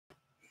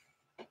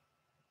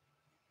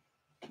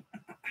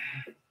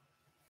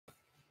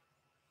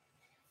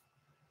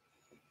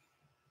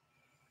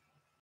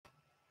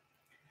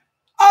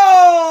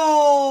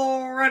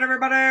right,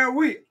 everybody,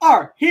 we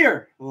are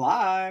here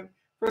live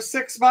for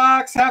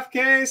 6-box half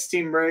case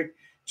team break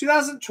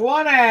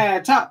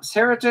 2020 Topps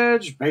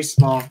Heritage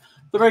Baseball.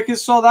 The break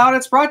is sold out.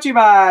 It's brought to you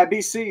by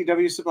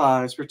BCW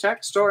Supplies.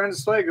 Protect, store, and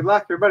display. Good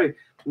luck, everybody.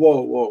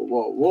 Whoa, whoa,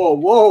 whoa, whoa,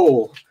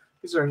 whoa.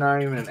 These are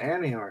not even in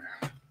any order.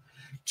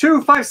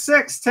 2, 5,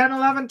 6, 10,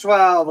 11,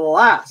 12. The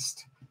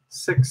last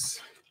 6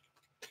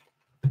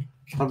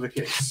 of the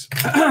case.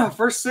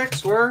 First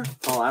 6 were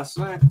the last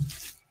night.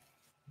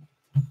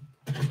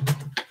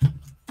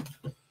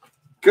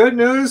 Good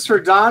news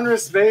for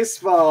Donruss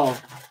Baseball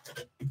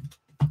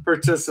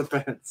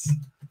participants.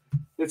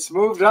 It's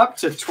moved up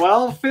to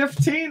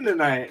 12-15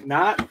 tonight,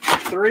 not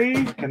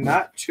 3 and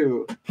not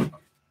 2.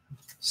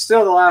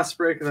 Still the last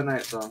break of the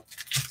night, though.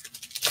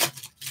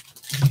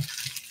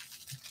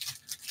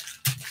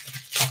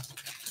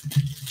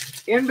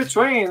 In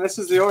between, this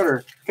is the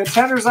order.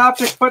 Contenders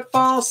Optic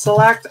Football,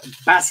 Select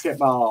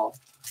Basketball.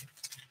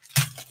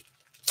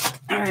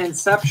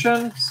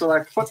 Inception,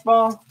 Select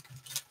Football.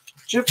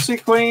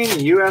 Gypsy Queen,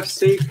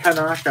 UFC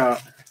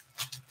Knockout.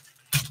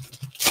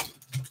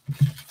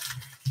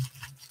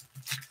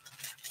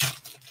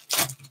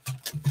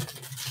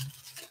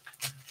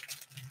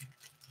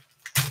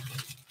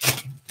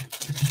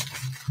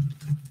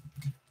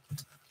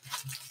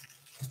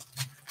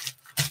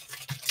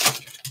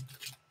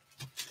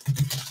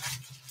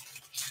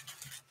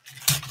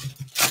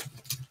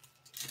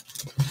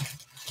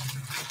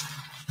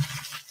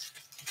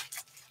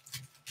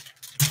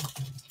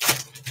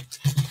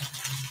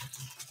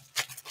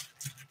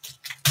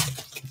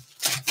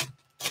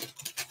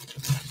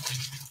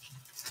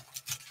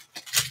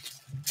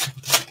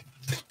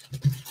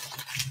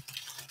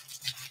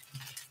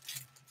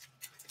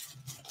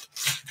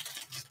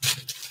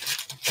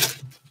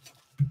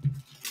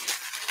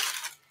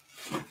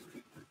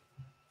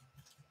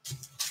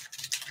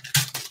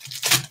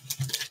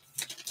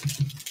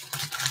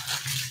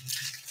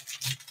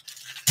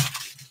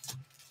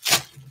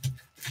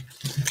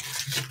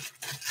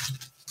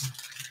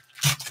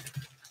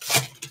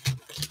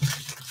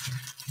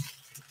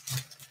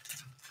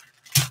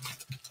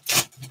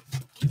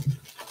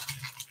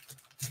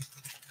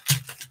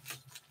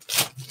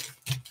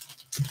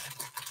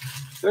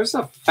 There's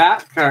a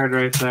fat card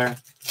right there.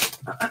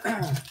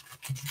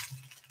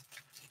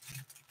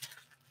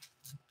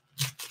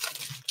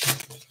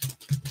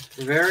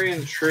 Very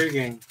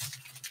intriguing.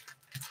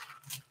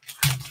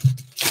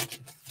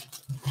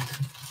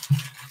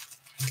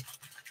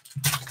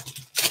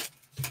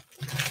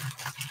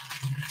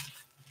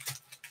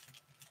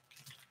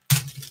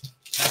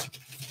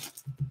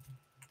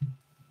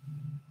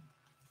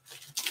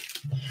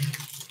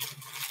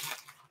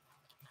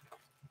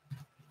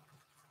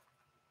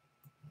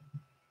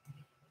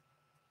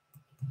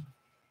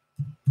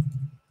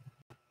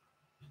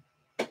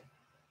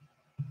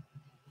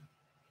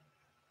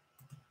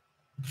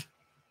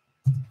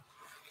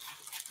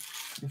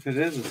 If it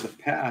is, it's a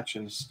patch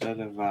instead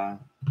of,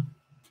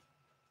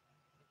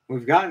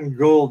 we've gotten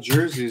gold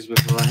jerseys with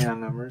the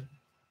hand number.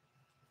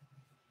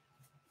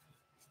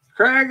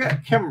 Craig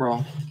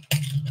Kimbrell.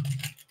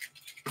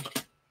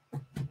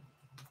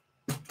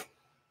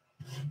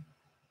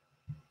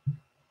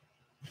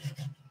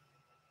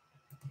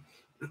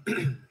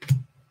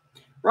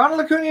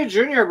 Ronald Acuna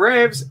Jr.,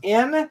 Braves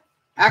in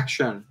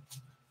action.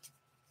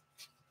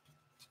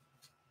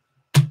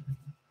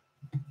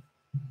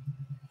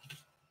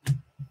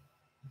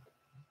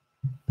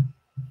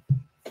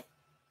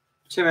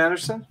 Tim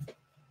Anderson,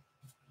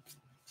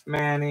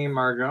 Manny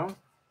Margot,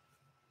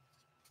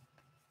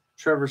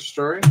 Trevor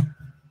Story,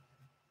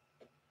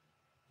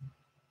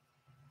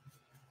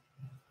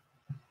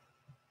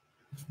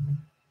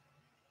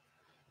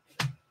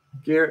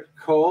 Garrett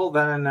Cole,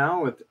 then and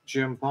now with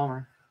Jim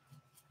Palmer,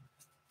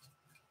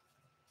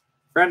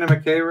 Brendan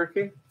McKay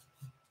rookie.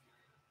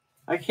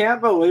 I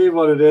can't believe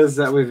what it is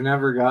that we've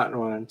never gotten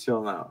one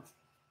until now.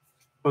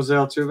 Jose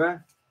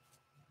Altuve.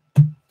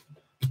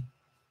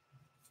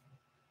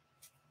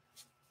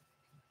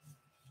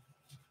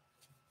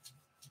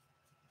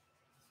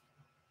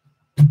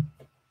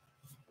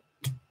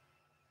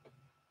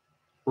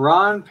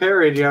 Ron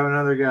Perry, do you have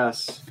another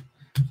guess?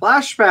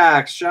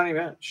 Flashbacks, Johnny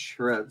Bench,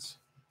 Reds.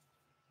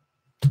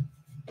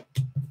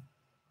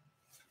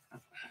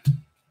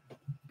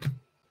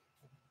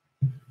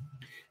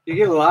 You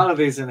get a lot of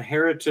these in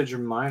Heritage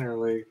Minor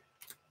League.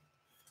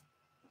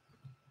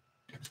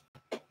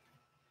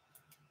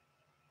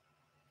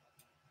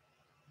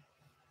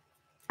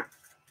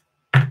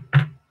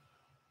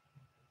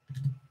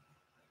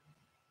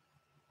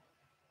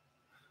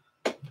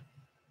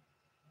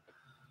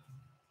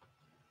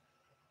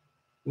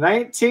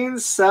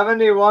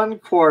 $1971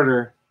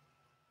 quarter.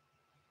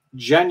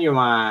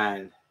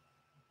 Genuine.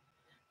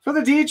 For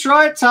the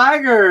Detroit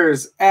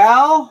Tigers,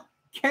 Al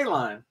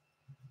Kaline.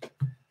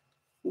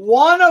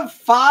 1 of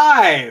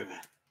 5.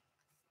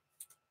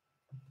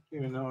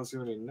 Didn't even know it was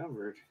going to be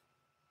numbered.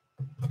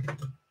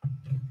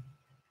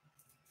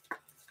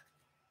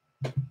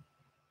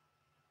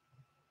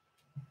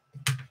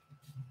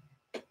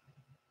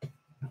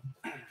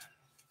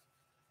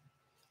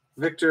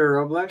 Victor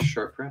Robles,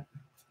 short print.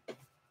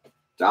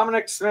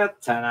 Dominic Smith,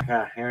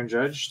 Tanaka, Aaron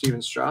Judge, Steven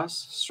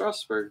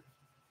Strasburg.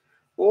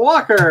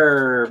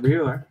 Walker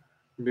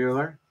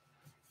Bueller.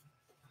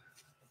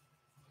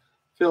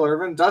 Phil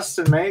Irvin,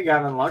 Dustin May,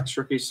 Gavin Lux,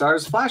 Rookie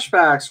Stars,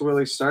 Flashbacks,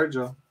 Willie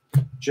Stargell,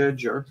 Jed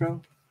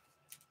Jerko.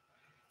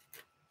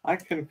 I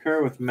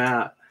concur with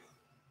Matt.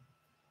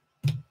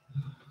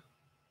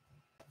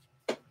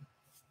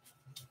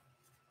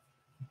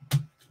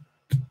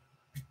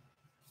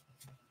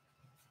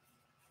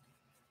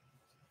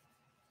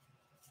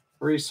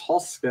 Reese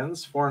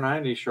Holskins,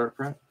 490 short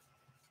print.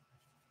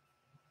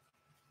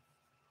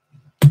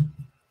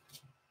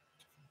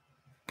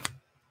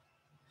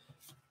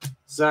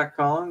 Zach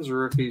Collins,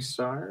 Rookie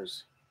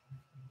Stars.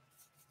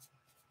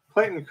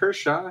 Clayton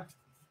Kershaw.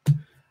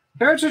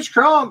 Heritage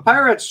Chrome,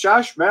 Pirates,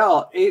 Josh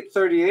Bell,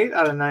 838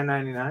 out of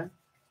 999.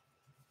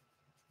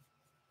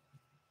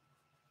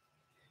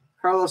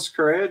 Carlos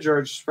Correa,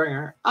 George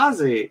Springer.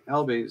 Ozzy,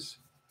 Elbies.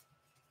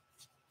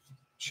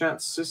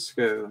 Chance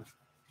Cisco.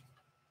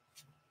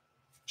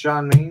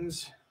 John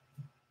Means.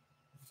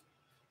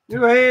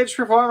 New Age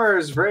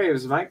Performers,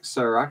 Braves, Mike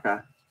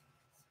Soroka.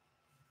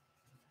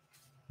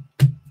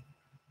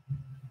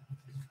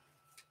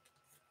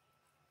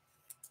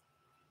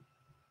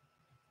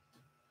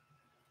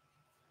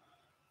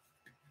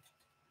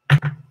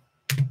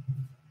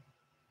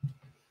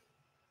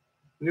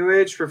 New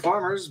Age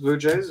Performers, Blue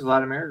Jays,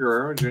 Vladimir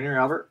Guerrero Jr.,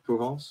 Albert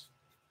Pujols.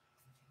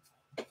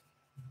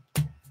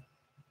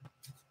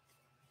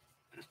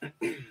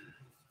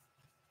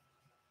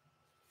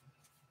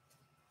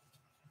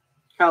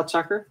 Kyle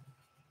Tucker,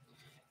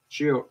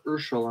 Gio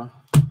Urshela.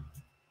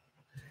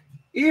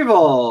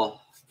 Evil,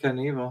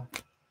 Knievel.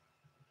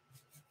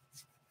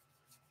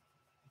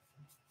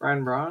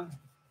 Ryan Braun.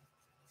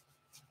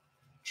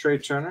 Trey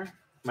Turner,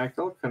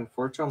 Michael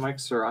Conforto,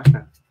 Mike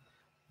Soroka.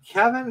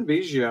 Kevin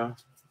Biggio.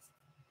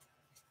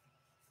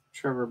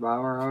 Trevor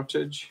Bauer,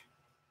 outage.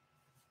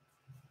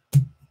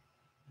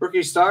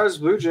 Rookie Stars,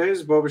 Blue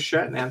Jays, Bo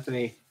Bichette, and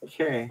Anthony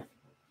K.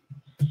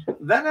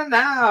 Then and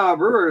now,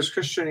 Brewers,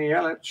 Christian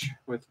Yelich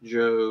with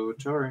Joe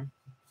Torre.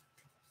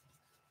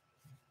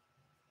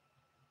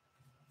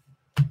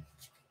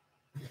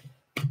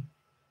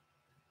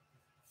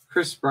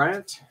 Chris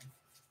Bryant.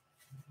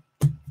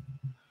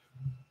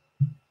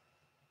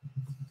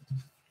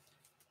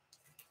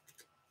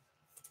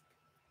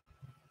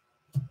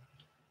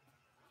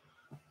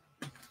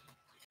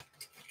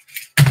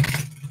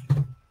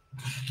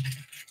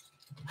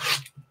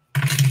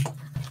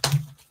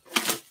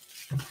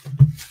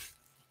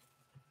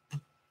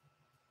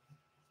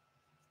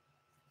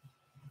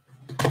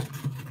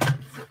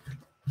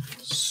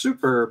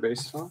 Super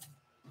Baseball.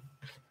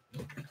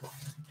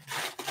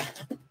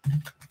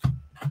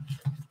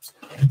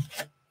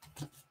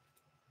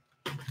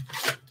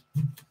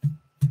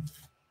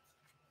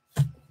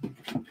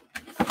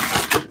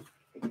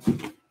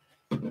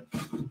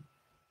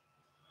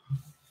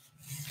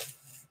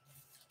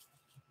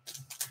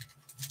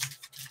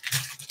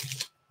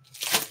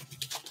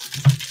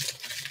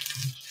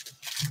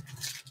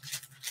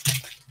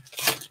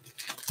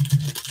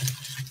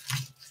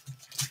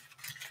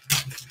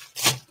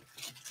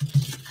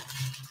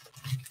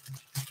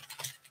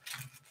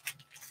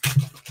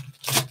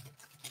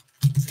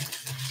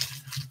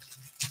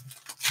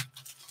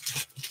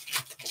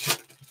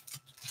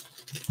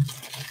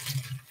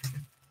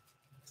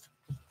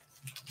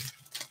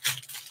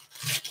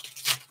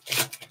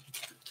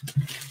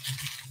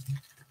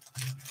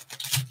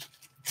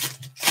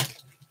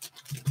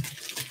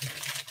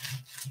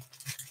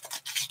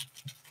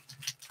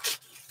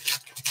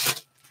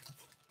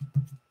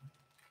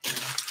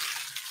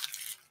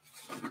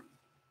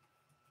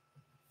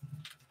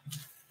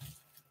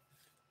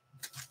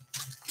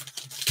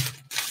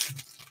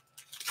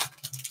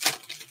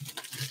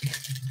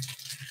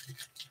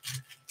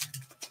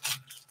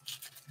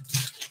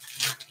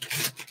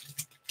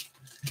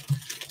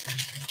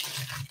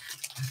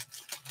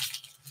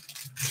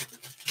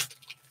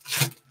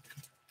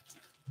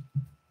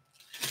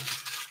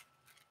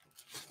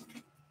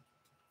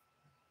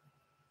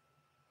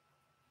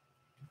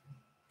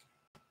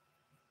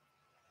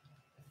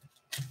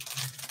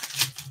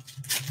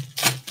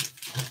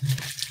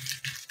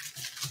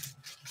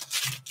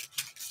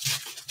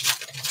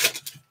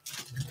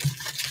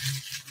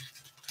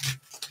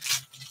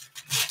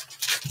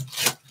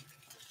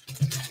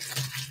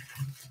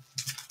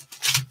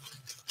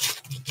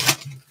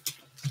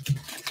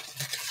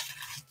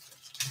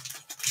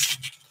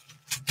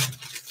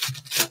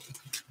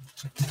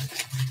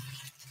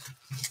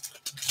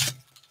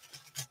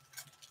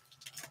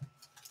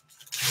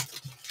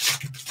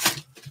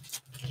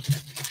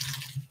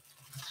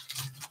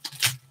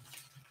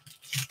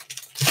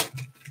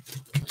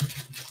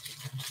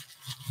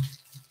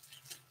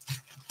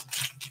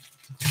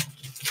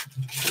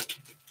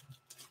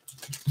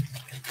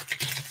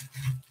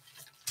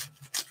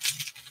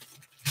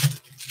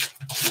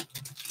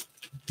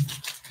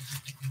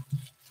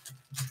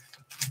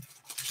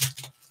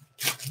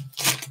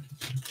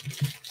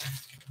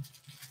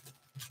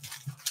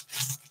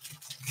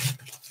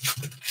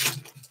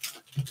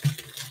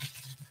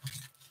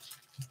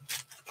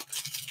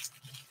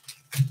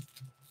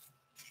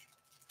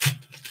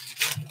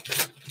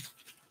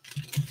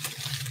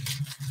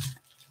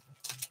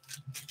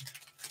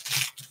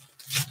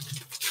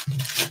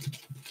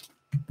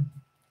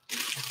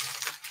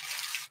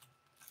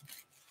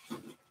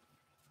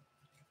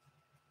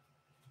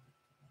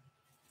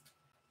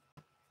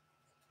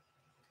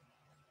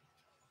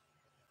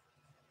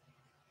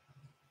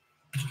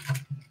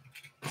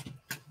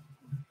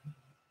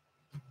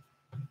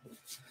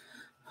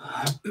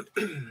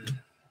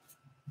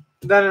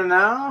 Then and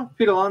now,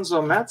 Pete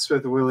Alonso Mets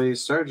with Willie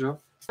Stargell.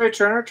 Trey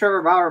Turner,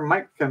 Trevor Bauer,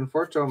 Mike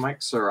Conforto, Mike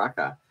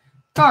Soraka.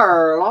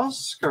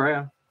 Carlos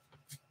Correa.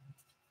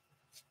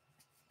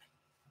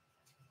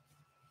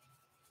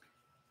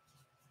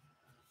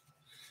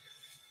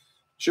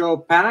 Joe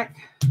Panic.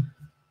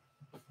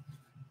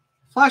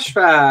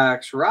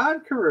 Flashbacks,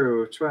 Rod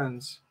Carew,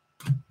 Twins.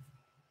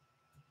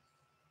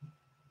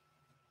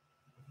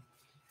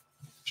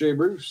 Jay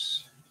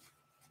Bruce.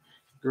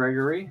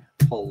 Gregory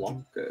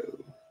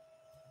Polanco.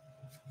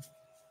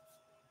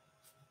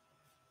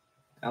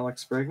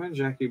 Alex Bregman,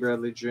 Jackie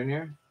Bradley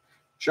Jr.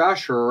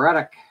 Josh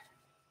Reddick.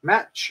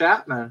 Matt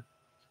Chapman.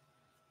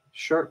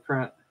 Short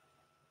print.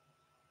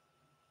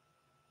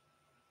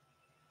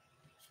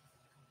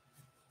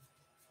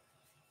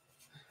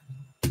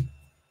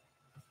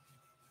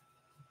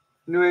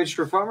 New Age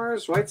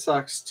Performers, White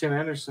Sox, Tim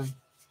Anderson.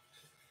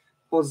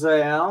 Jose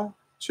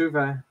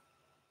Altuve.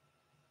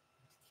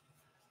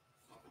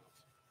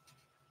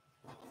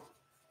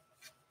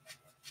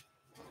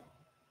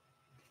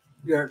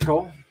 Garrett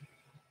Cole.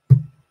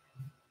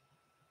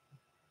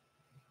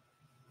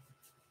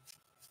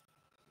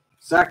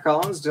 Zach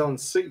Collins, Dylan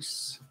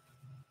Cease.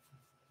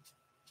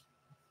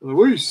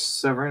 Luis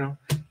Severino.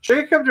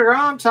 Jacob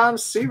deGrom, Tom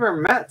Seaver,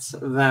 Mets,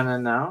 then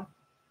and now.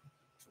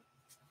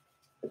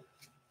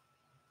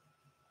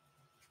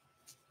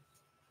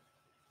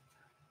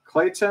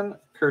 Clayton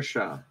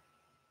Kershaw.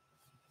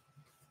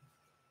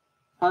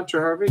 Hunter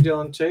Harvey,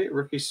 Dylan Tate,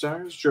 Rookie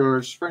Stars,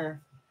 George Springer.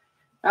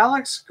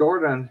 Alex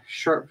Gordon,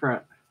 short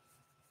print.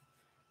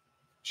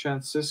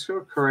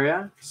 Francisco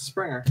Correa,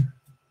 Springer.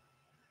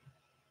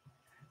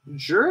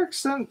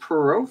 Jurickson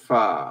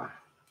Perofa.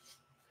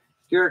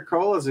 Garrett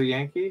Cole is a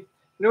Yankee.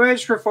 New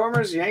Age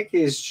Performers,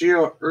 Yankees,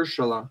 Gio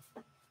Urshela.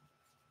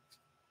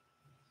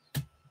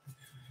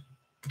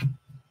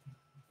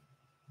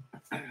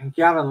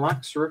 Gavin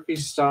Lux, Rookie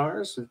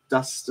Stars with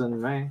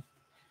Dustin May.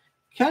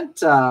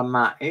 Kenta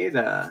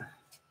Maeda.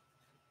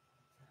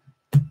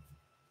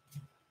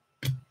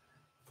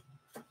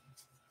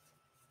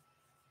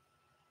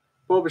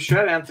 Bo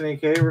Bichette, Anthony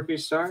K, Rookie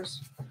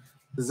Stars.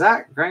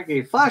 Zach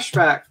Greinke,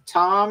 Flashback,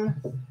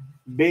 Tom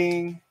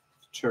being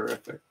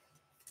terrific.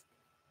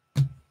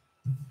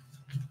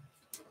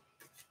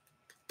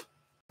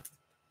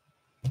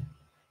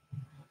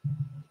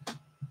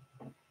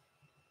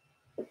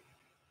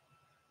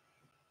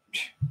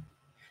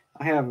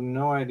 I have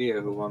no idea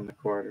who won the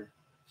quarter.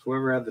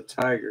 Whoever had the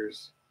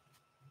Tigers.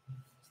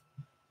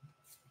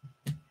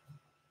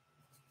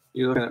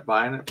 You looking at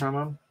buying it from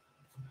him?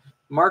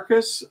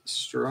 Marcus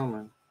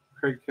Stroman.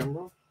 Craig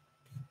Kimbrell.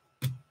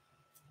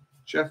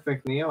 Jeff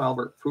McNeil.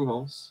 Albert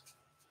Pujols.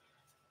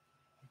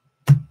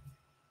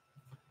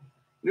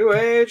 New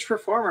Age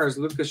Performers.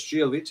 Lucas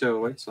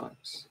Giolito. White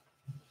Sox.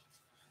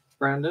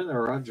 Brandon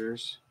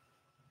Rogers.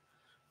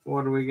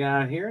 What do we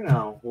got here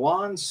now?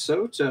 Juan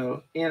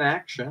Soto in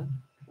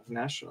action.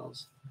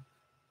 Nationals.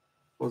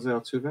 Jose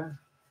Altuve.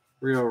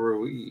 Rio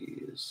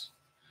Ruiz.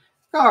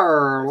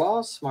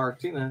 Carlos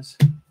Martinez.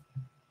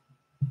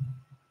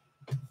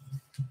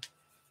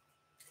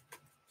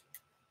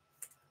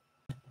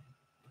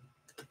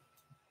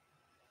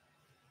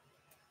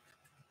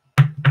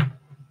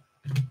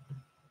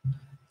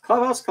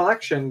 Clubhouse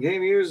Collection,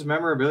 Game Used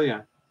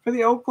Memorabilia for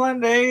the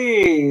Oakland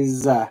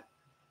A's.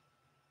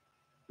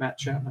 Matt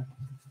Chapman.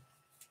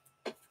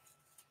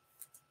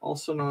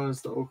 Also known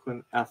as the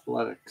Oakland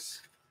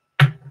Athletics.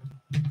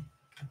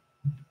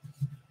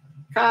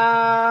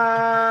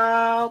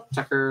 Kyle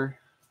Tucker.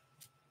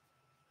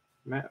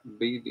 Matt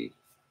Beebe.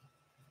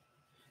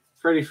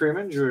 Freddie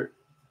Freeman, Gio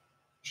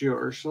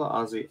Urshela,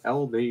 Ozzie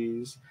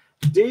Albies.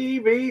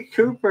 D.B.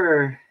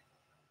 Cooper.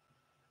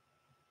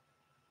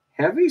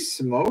 Heavy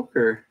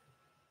smoker.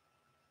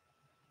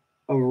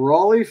 A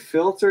Raleigh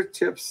filter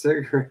tip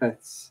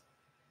cigarettes.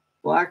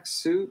 Black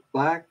suit,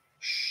 black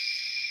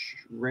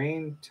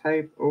rain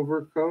type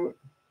overcoat.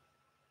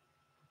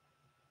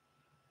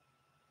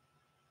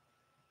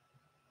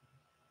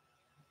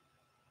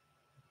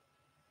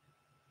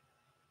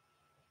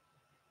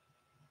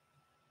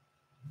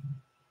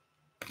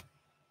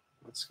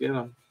 Let's get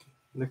him.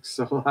 Nick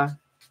Sola.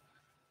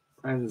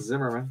 Ryan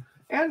Zimmerman.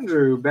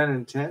 Andrew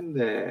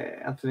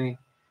Benintendi. Anthony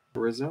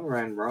Rizzo.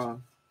 Ryan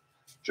Braun.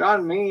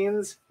 John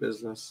Means.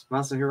 Business.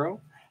 Masahiro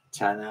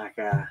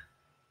Tanaka.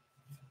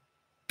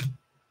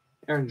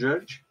 Aaron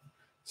Judge.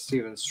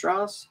 Steven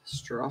Strauss.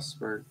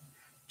 Strasburg.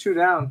 2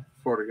 down.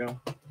 4 to go.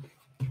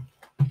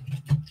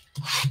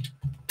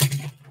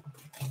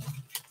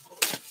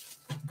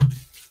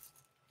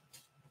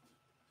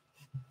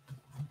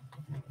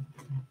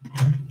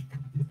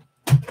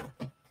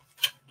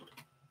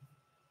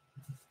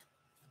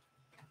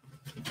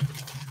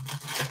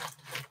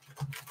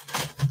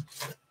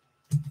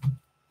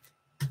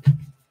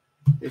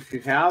 If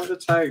you have the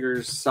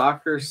Tigers,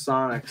 Soccer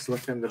Sonics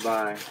looking to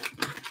buy.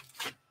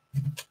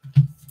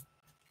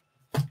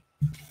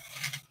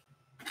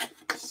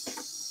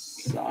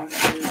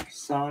 Soccer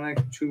Sonic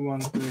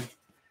 213.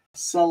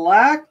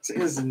 Select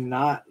is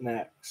not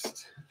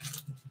next.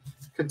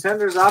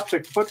 Contenders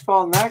Optic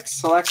Football next.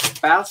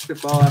 Select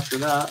Basketball after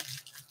that.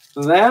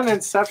 Then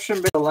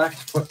Inception Select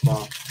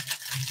Football.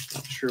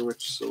 Not sure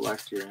which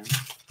select you're in.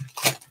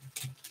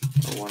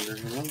 I'm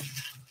wondering about.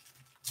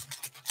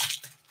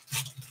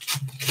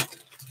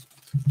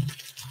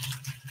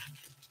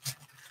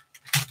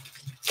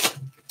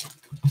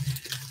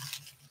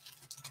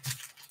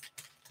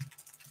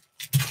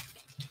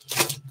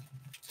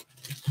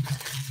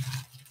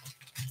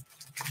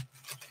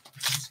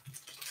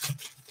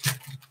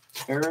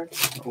 Eric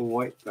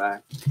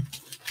Whiteback.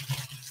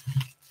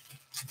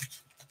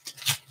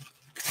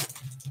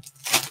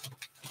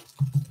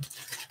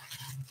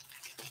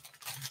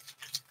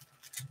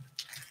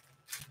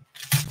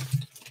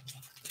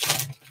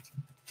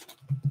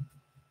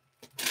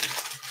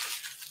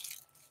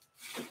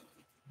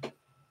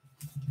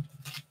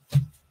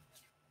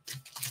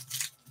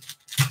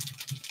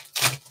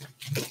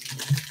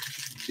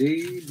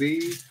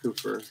 D.B.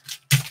 Cooper.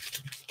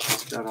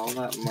 He's got all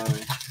that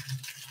money.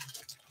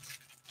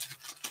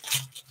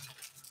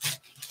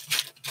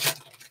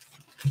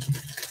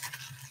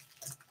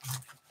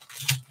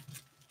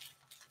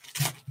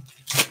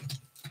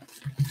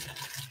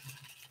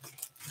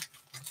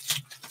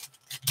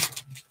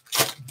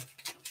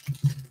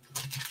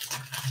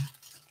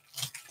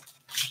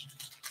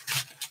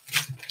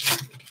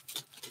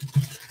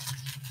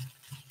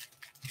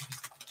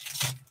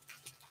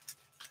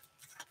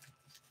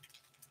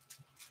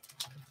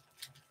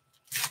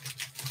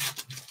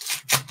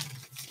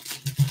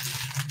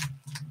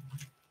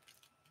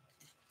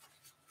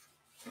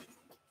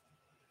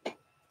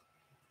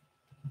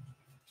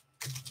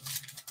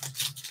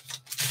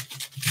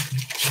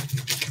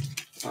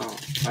 Oh,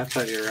 I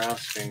thought you were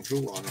asking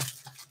who won it.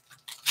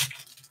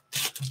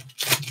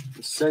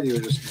 You said you were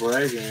just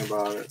bragging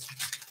about it.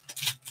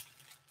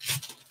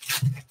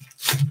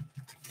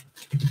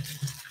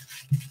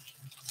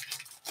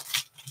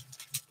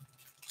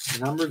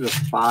 Number to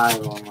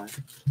 5 only.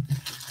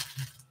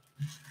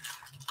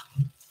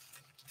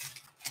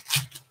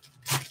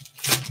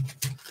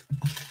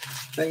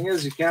 Thing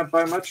is, you can't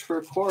buy much for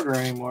a quarter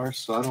anymore,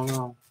 so I don't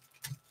know.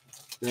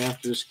 You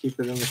have to just keep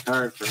it in the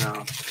card for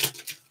now.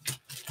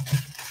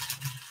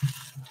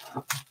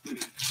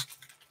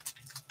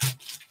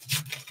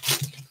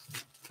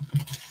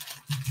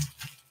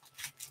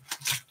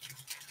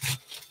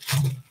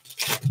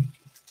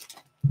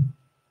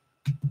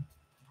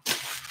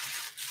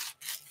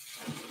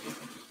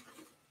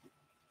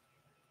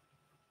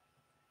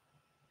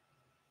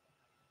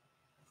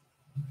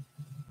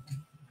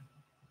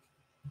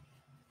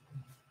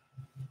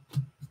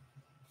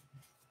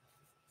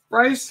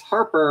 Bryce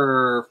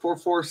Harper,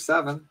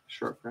 447,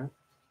 short print.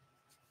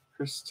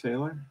 Chris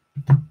Taylor.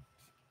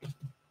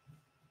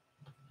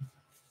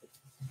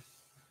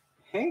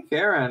 Hank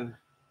Aaron,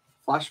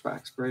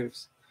 flashbacks,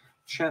 Braves.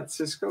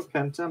 Francisco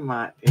Kenta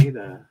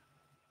Maeda.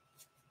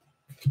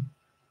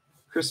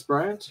 Chris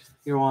Bryant,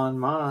 Yoan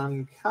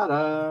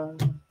Moncada.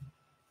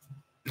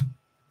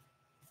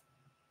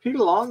 Pete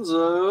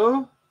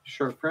Alonso,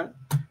 short print,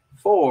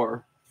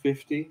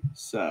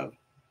 457.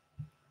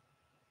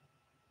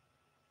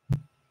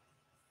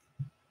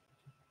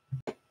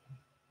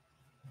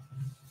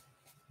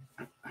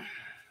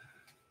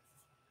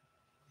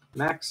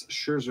 Max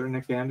Scherzer,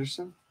 Nick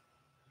Anderson.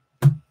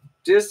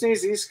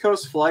 Disney's East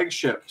Coast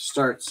flagship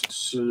starts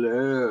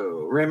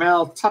slow.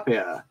 Raimel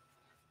Tapia.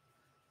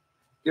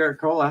 Garrett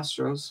Cole,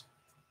 Astros.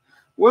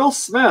 Will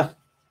Smith.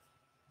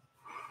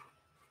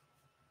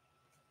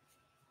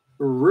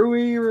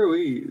 Rui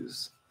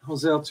Ruiz.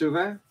 Jose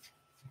Altuve.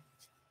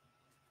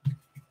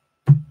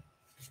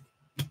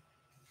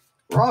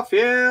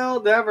 Rafael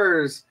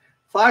Devers.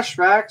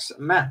 Flashbacks,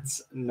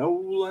 Mets.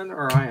 Nolan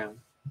Ryan.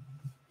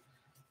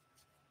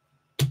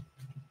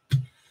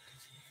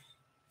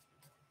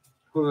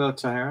 Julio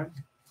Teheran.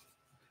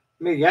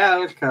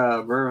 Miguel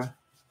Cabrera.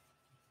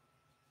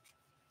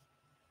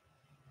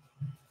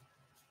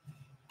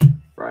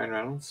 Brian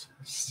Reynolds.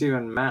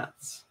 Steven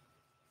Matz.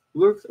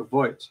 Luke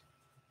Voigt.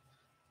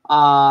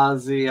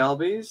 Ozzie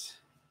Albies.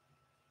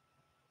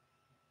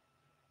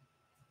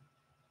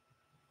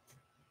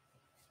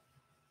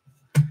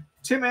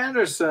 Tim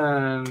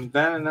Anderson.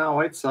 Then and now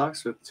White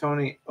Sox with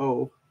Tony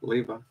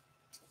Oliva.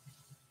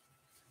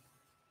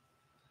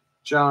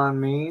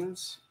 John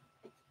Means.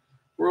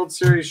 World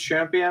Series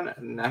champion,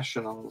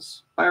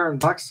 Nationals. Byron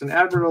Buxton,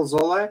 Albert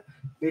Alzolay,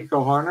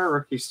 Nico Harner,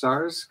 Rookie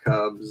Stars,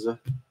 Cubs.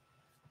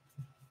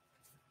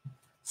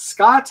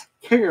 Scott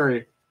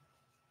Kingery.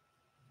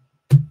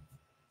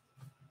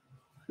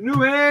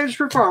 New Age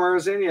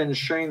Performers, Indians,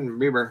 Shane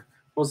Bieber.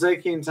 Jose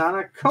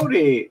Quintana,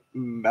 Cody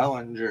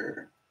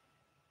Bellinger.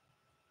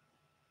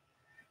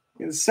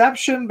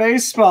 Inception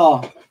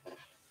Baseball,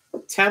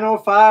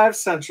 10:05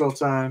 Central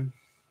Time.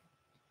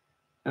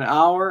 An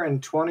hour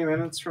and 20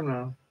 minutes from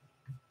now.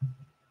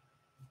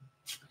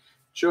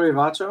 Joey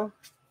Votto.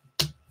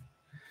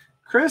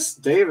 Chris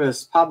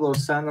Davis, Pablo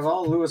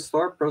Sandoval, Lewis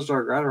Thorpe,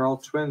 Rosedar Gratter, all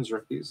Twins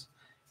rookies.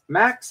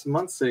 Max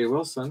Muncy,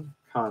 Wilson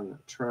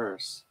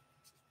Contreras.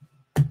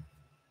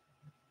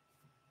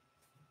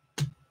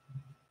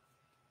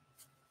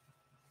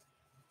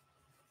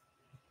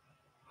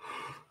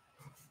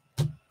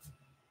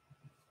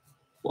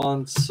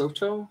 Juan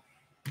Soto.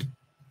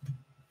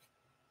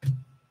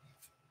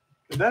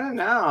 And then and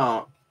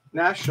now,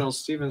 Nationals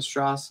Steven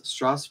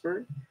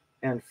Strasburg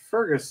and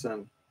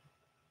Ferguson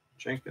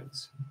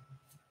Jenkins.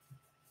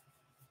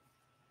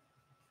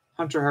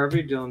 Hunter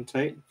Harvey, Dylan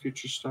Tate,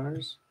 future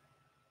stars.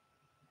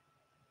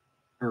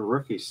 Or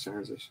rookie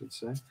stars, I should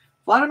say.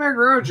 Vladimir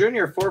Guerrero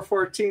Jr.,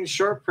 414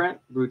 short print,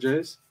 Blue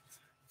Jays.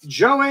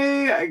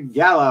 Joey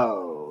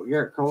Gallo,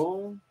 Garrett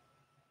Cole.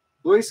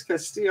 Luis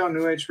Castillo,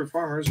 New Age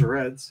Performers,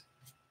 Reds.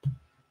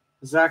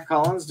 Zach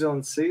Collins,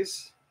 Dylan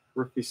Cease,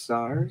 rookie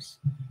stars.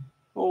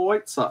 Oh,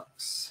 White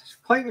Sox.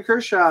 Clayton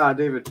Kershaw,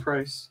 David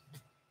Price.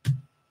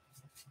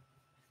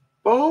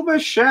 Bo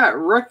Bichette,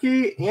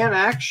 rookie in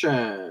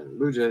action,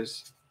 Blue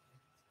Jays.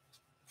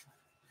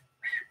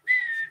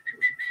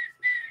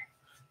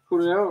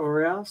 Julio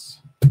Urias.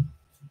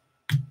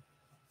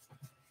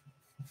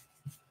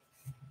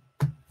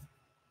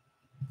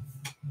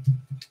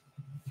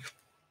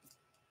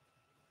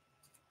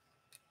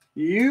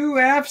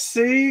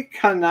 UFC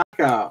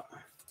Kanaka.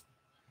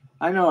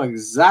 I know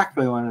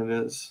exactly when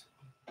it is.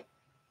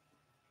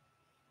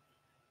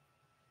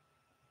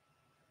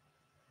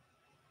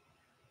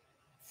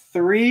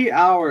 Three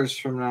hours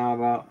from now,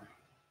 about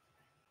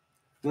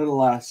a little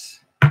less.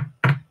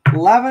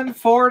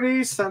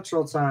 11:40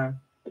 Central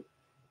Time.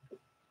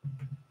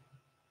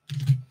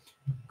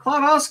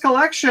 Clubhouse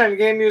Collection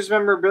game used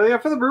memorabilia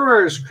for the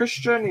Brewers.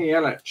 Christian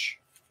Yelich.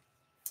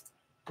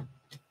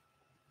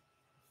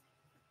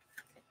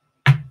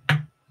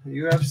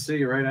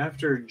 UFC right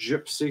after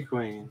Gypsy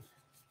Queen.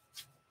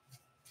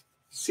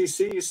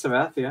 CC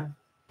Sabathia.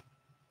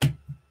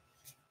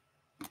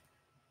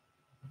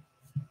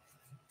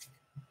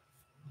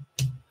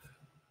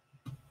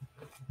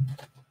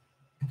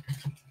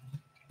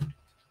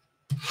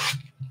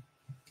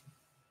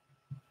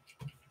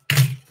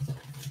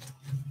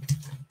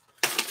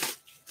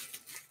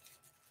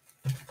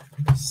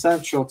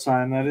 Central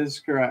Time, that is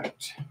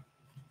correct.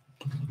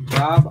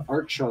 Rob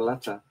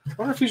Archuleta. I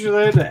wonder if he's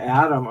related to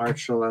Adam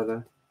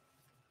Archuleta.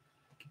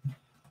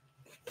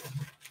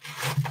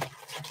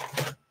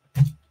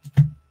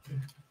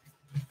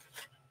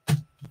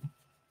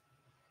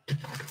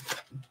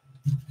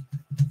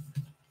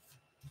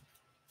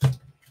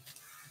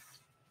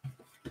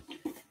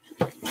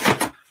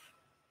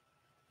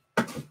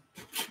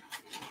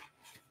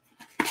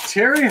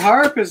 Terry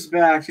Harp is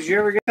back. Did you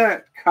ever get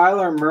that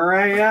Kyler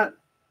Murray yet?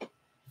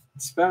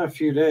 It's been a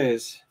few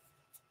days.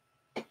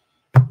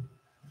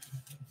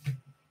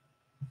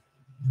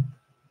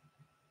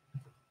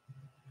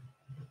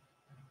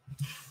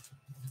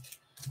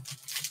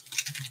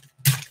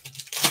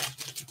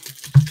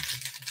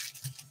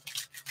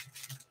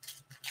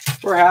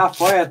 We're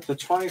halfway at the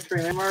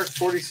 23-minute mark,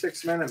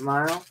 46-minute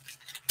mile.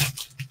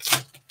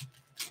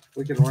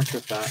 We can work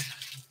with that.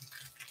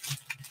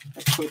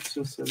 That puts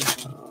us at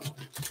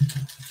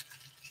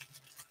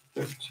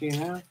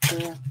 13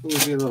 after.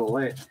 We'll be a little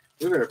late.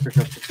 We better pick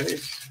up the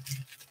pace.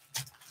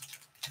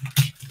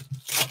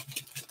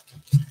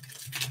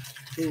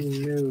 Who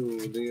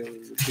knew there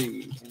would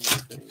be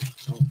anything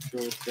on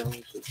Joe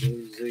Jones with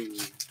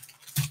Jay-Z?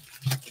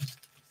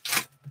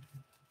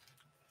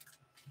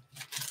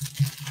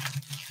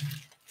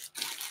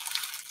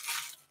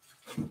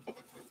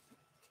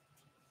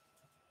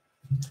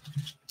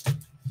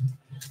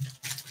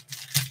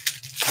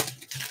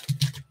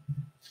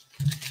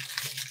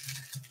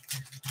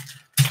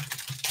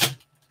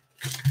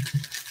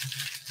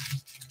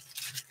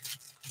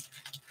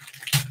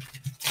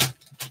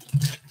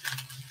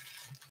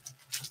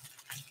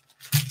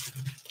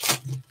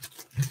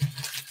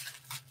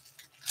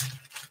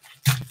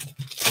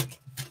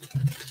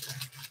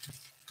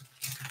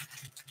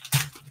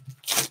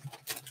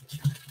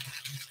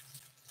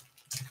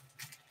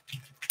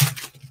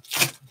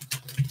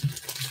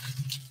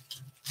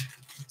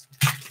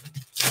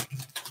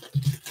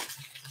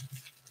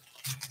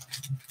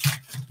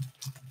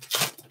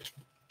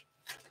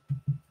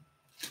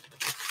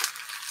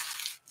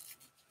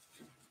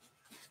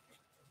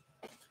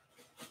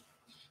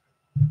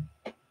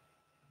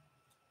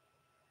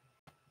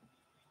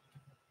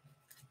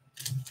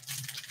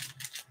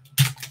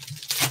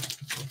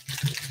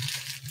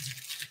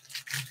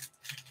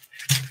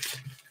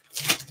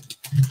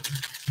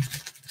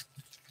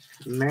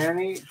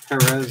 Manny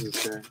Perez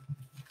is here.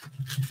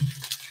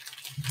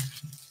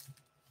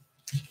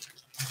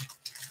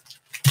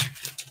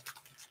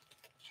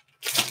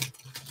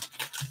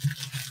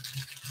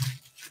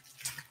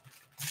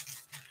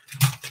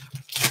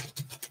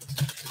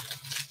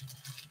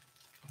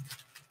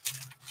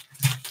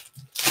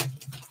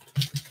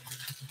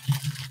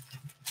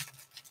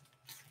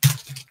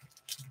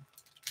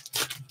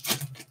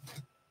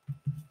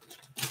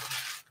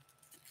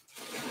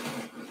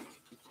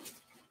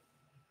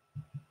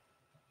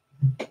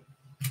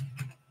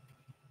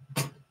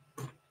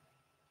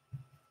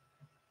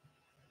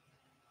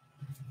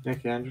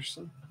 Nick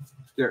Anderson,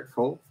 Garrett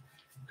Cole,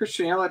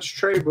 Christian Yelich,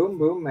 Trey Boom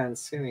Boom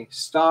Mancini,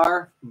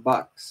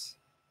 Starbucks,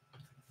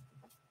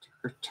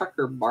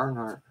 Tucker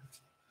Barnhart,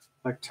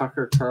 like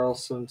Tucker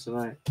Carlson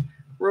tonight.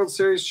 World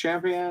Series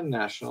champion,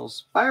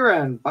 Nationals.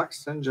 Byron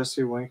Buxton,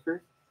 Jesse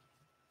Winker.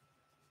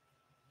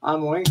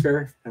 I'm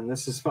Winker, and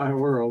this is my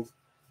world.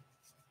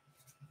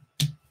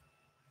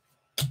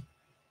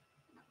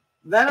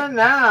 Then and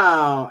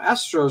now,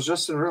 Astros,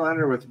 Justin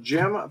Verlander with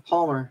Jim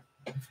Palmer.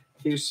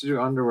 He used to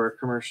do underwear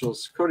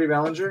commercials. Cody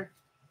Bellinger.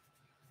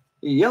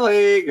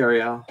 Yili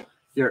Gurriel.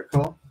 Garrett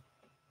Cole.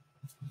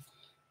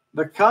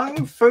 The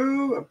Kung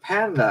Fu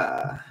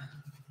Panda.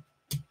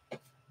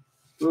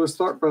 Lewis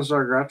Thorpe,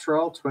 Brosdar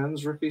Gratterall,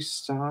 Twins, rookie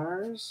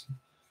stars.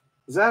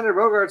 Xander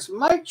Bogaerts,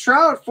 Mike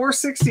Trout,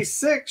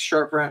 466,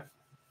 short print.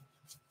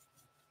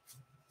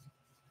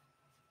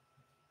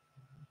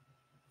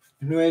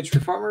 New Age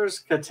Performers,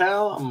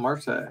 Ketel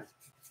Marte.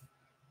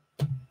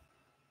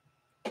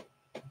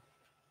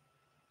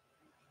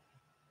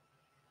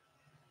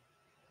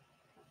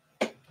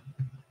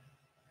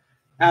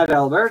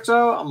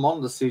 Adalberto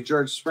Mondesi,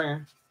 George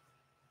Springer.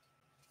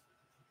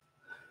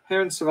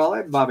 Aaron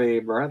Savale, Bobby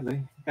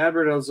Bradley.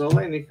 Albert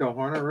Alzole, Nico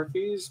Horner,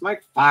 rookies.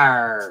 Mike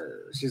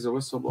Fires, he's a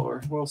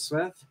whistleblower. Will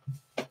Smith,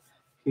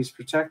 he's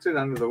protected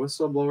under the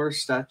whistleblower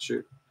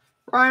statute.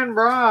 Ryan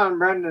Braun,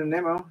 Brandon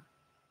Nimmo.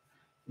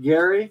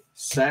 Gary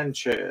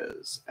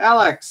Sanchez.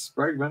 Alex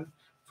Bregman,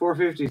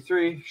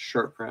 453,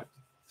 short print.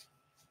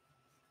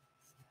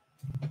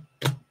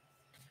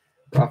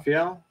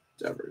 Rafael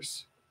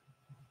Devers.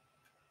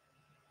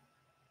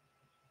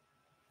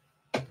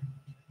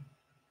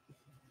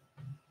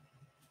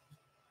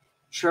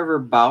 Trevor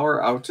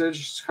Bauer outage.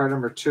 It's card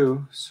number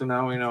 2. So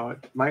now we know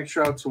it. Mike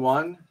Trout's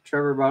 1.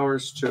 Trevor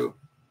Bauer's 2.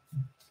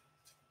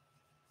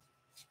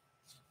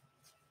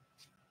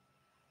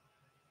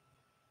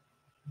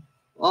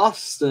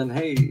 Austin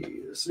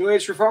Hayes. New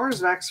Age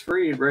Performers. Max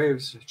Fried.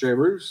 Braves. Jay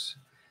Bruce.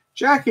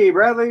 Jackie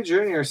Bradley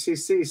Jr.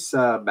 CC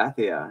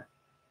Sabathia.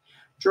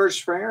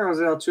 George Springer.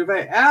 Jose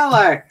Altuve.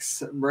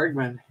 Alex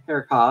Bregman.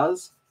 Eric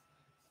Haas.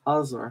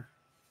 Hosmer.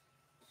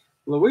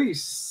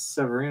 Luis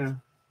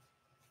Severino.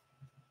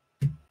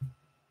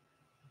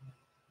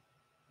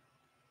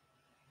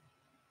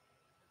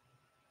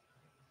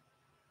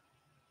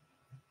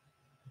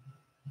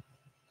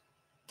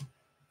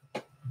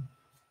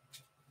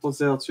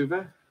 Jose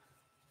Altuve.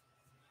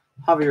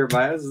 Javier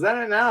Baez. Then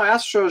and now,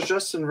 Astros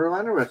Justin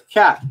Verlander with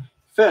Cat,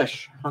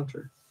 Fish,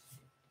 Hunter.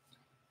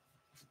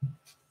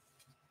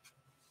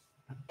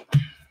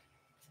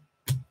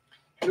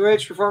 New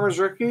Age Performers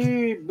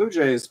rookie, Blue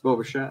Jays, Bo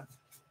Bichette.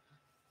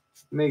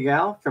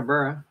 Miguel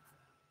Cabrera.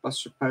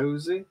 Buster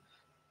Posey.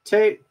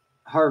 Tate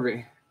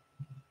Harvey.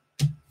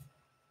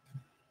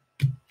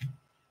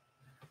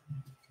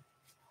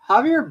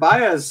 Javier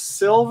Baez,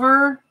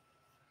 silver.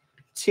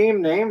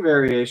 Team name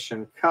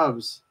variation,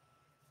 Cubs.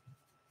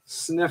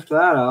 Sniffed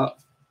that out.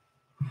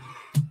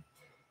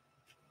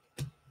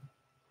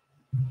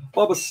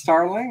 Bubba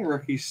Starling,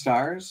 rookie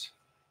stars.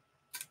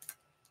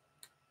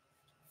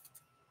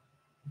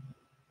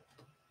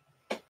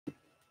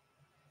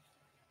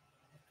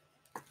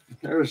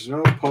 There's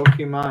no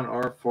Pokemon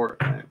or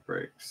Fortnite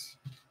breaks.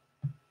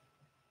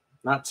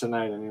 Not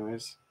tonight,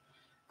 anyways.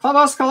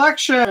 Clubhouse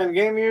Collection,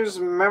 game used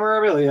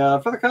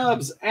memorabilia for the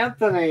Cubs.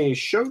 Anthony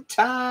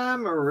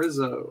Showtime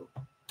Rizzo.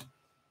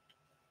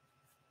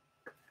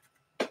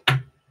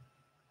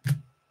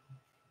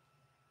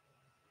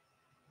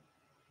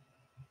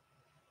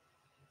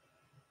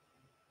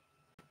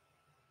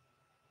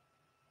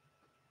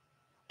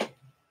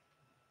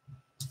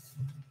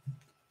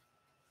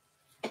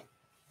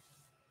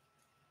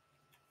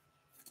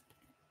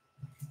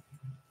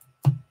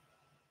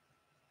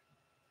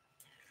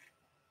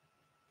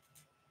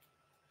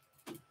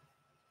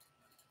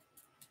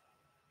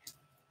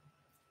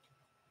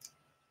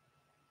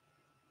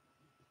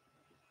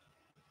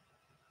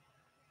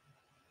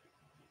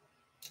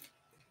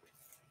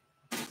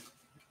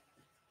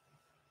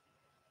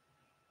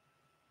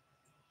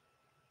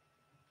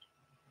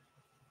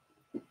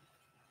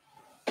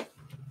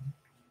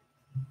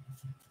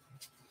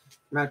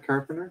 Matt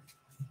Carpenter.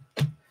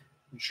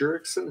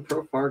 Jurickson,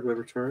 Profar,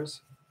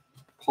 Liberators.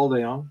 Paul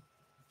DeYoung.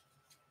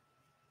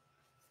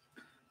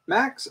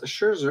 Max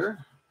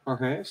Scherzer.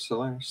 Jorge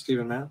Soler.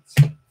 Steven Matz.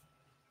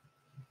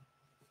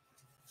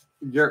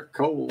 Garrett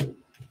Cole.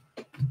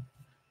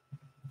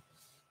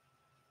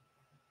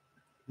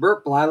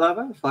 Burt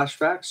Blyleven.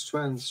 Flashbacks.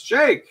 Twins.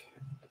 Jake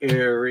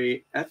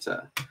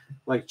Arrieta.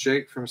 Like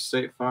Jake from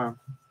State Farm.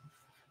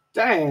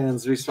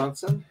 Dansby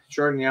Swanson.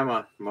 Jordan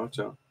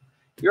Yamamoto.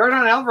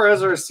 Jordan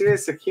Alvarez or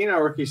Aristides Aquino,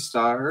 rookie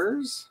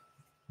stars.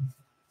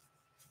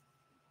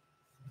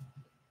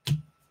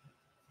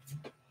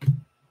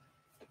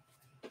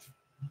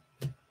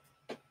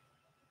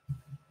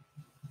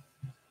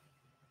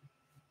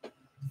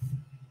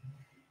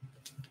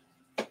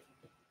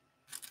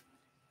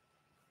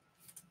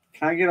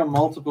 Can I get a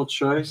multiple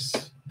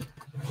choice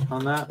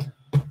on that?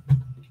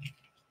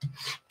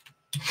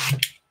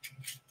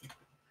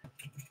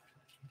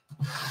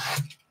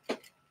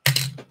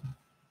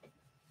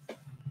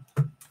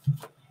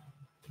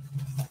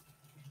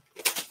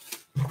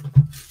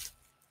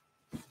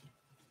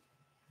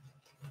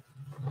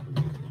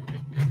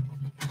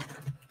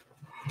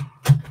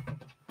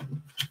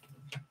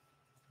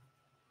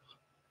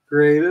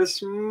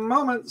 Greatest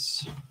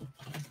moments.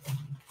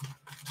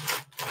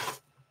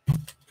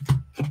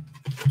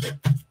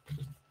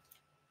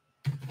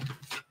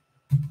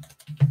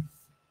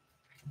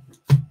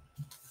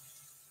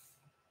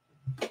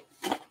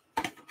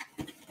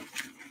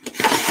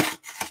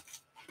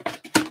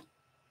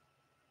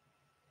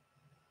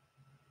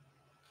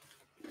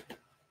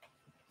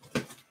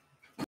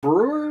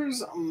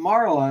 Brewers,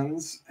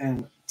 Marlins,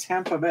 and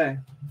Tampa Bay.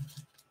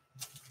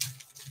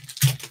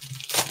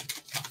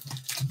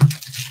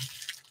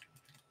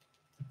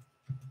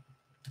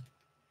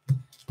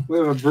 We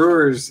have a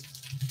Brewers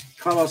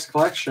Carlos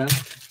Collection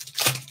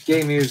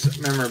game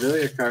used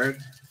memorabilia card.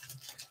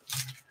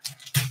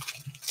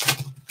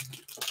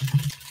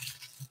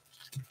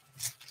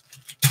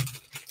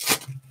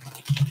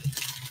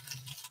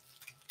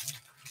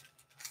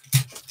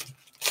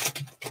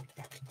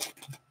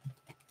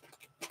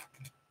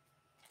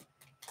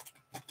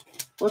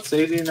 What's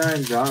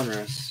 89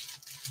 genres?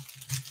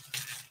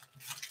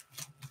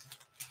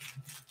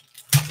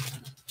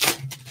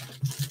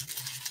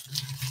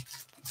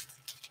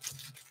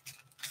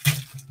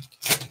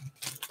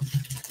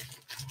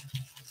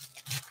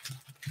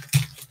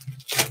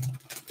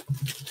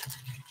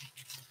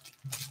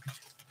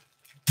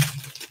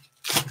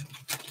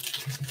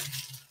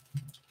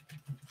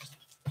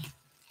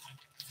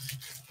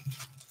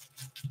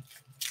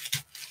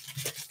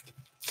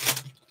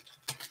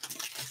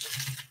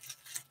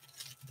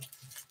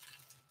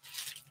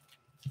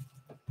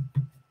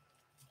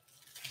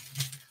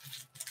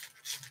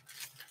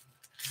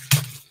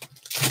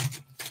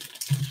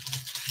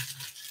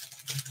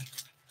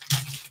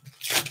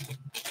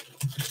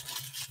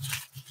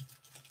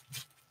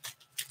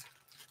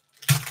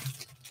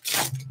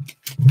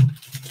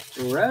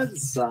 Red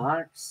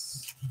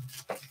Sox.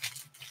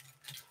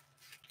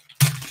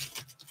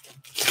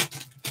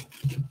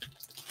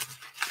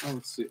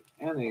 Let's see,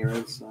 any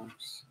Red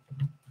Sox.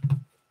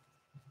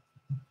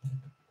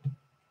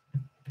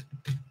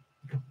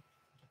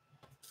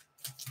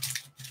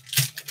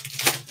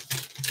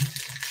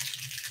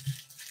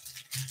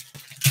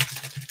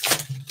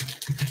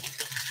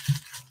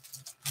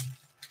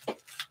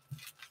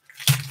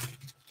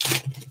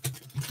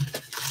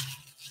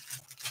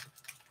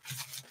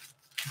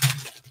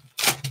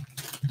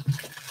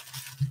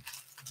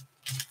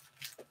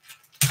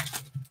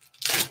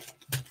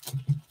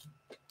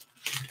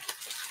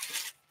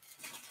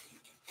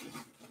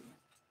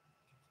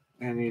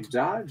 Any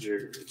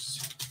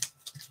Dodgers?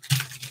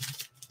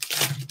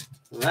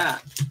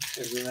 That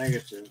is a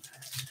negative.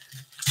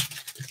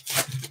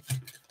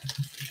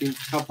 Keep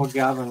a couple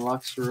Gavin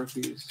Lux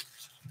rookies.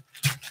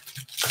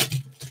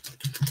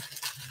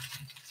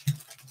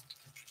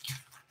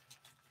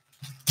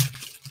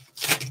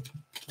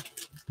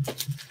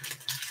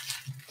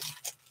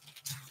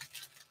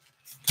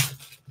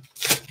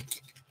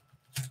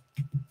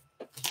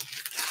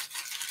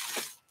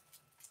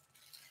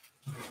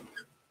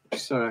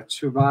 So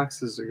 2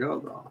 boxes to go,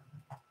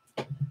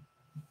 though.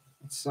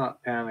 Let's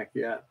not panic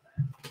yet.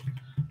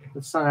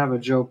 Let's not have a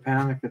Joe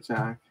panic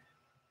attack.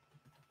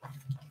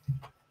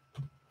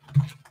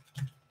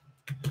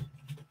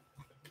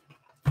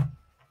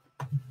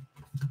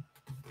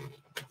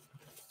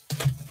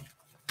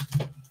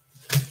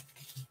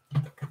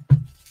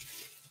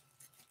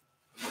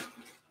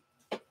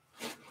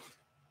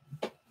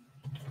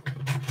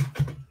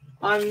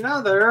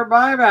 Another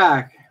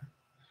buyback.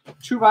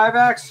 2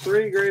 buybacks,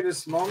 3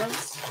 greatest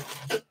moments,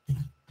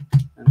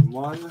 and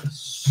 1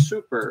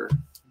 super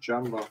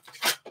jumbo.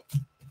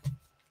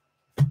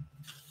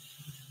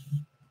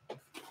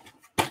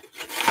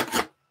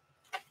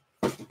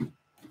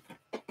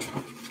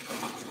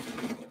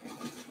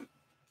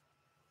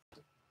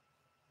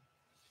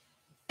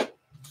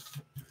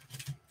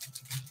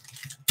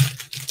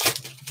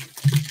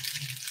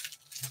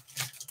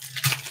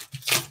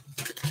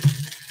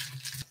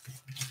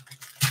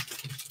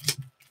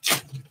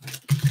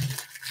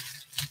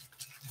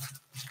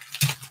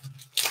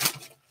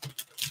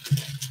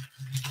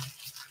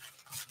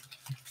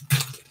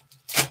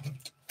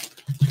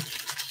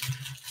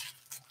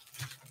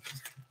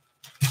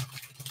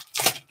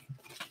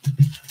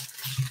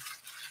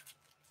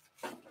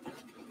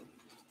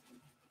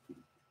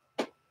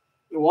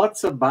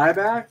 What's a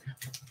buyback?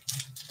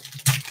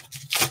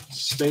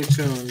 Stay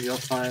tuned, you'll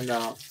find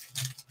out.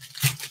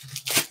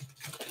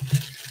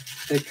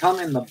 They come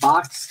in the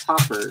box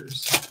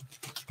toppers.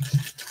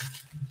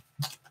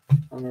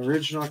 An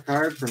original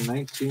card from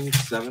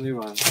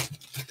 1971.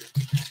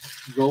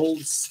 Gold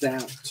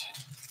stamped.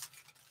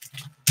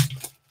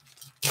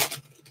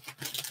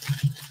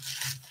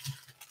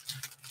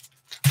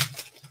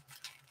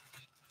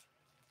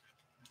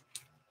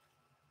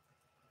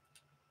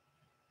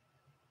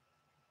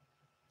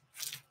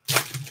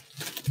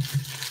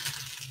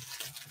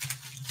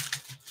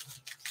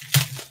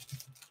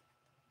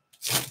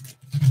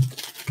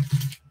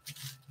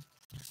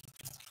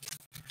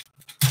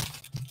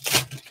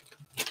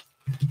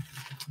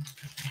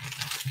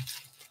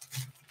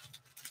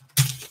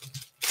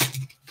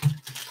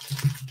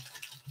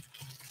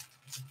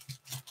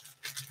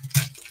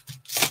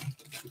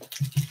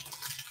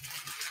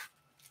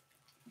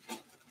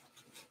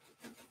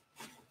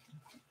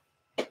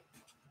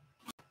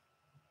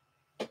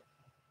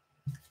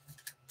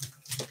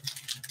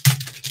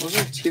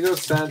 Tito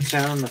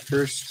Santana in the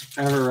first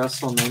ever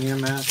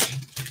WrestleMania match.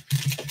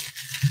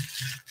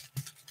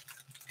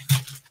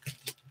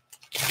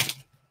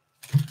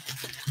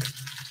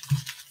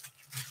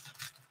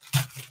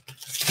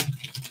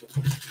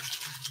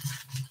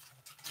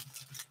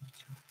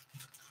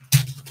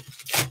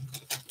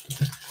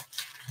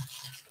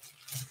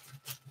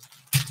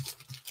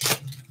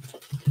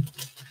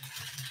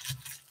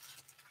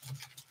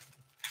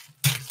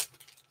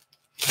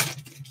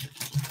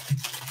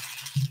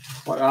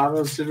 What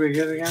autos did we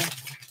get again?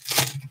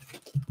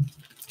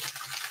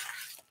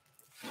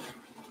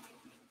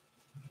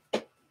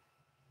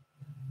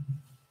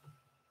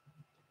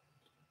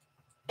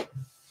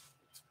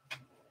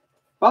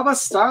 Bubba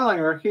Starling,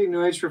 rookie,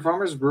 New Age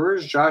Performers,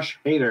 Brewers, Josh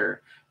Hader.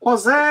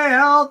 Jose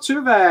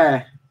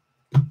Altuve.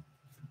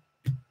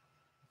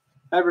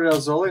 Edward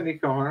Elzoli,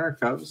 Nico Horner,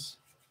 Cubs.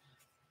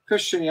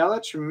 Christian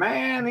Yelich,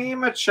 Manny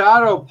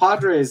Machado,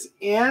 Padres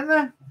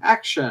in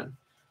action.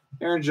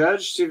 Aaron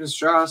Judge, Steven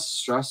Strauss,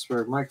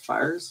 Strasburg, Mike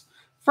Fiers.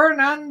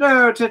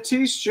 Fernando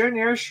Tatis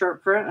Jr.,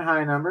 short print,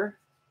 high number.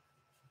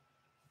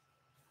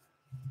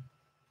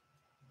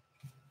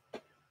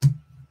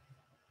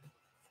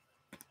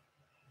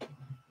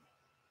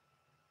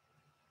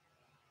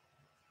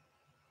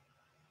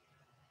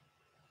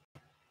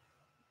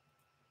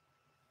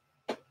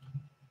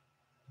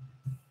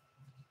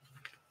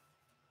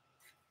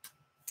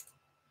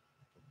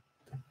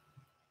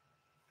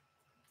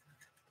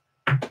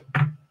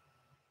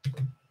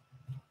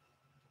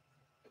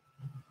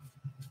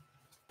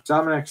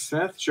 Dominic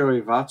Smith,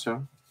 Joey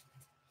Votto.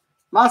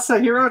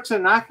 Masahiro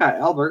Tanaka,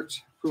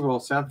 Albert.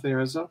 Pujols, Anthony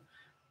Rizzo.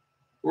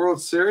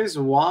 World Series,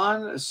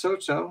 Juan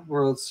Soto.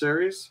 World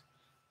Series,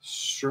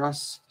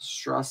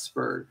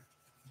 Strasburg.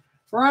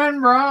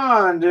 Ryan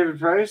Braun, David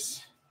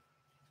Price.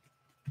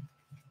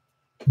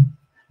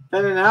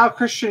 Then and now,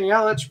 Christian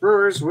Yelich,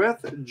 Brewers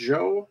with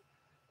Joe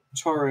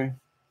Torre.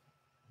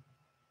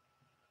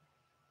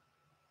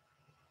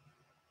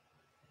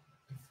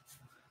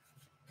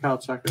 Kyle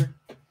Tucker.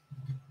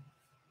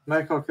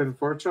 Michael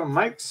Conforto,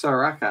 Mike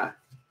Soroka.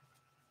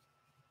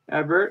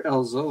 Albert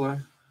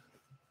Elzola.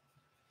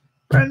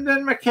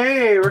 Brendan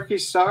McKay, Rookie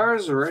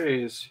Stars,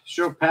 Rays.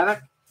 Joe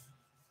Paddock.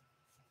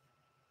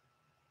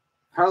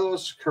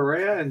 Carlos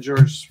Correa and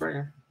George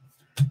Springer.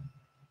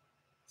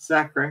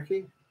 Zach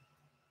Greinke.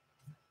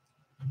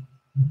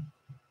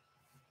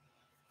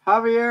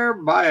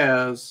 Javier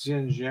Baez,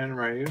 Jinjian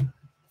Ryu.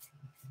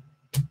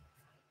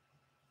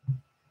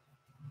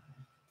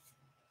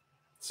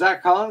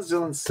 Zach Collins,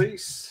 Dylan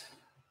Cease.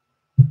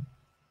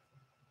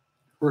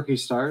 Rookie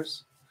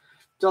Stars.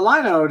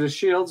 Delino to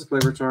Shields,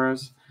 Gleyber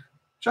Torres.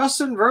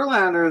 Justin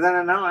Verlander, then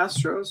and now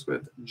Astros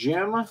with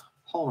Jim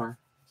Palmer.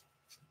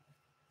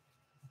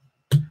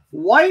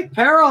 White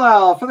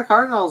parallel for the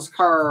Cardinals,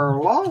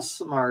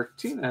 Carlos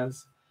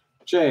Martinez.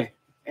 J.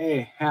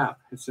 A. Happ,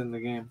 it's in the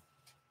game.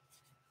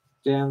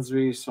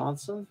 Dansby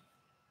Swanson.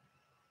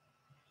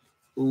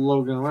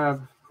 Logan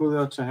Webb,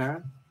 Julio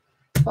Teheran.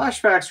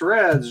 Flashbacks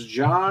Reds,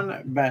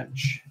 John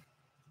Bench.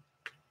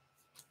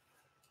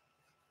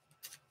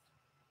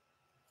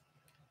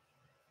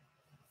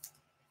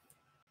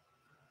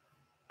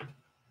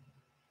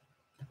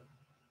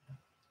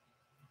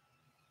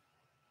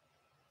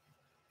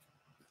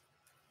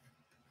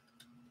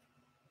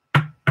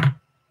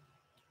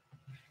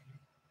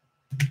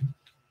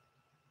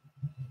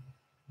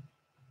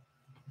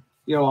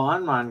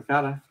 Yohan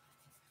Moncada.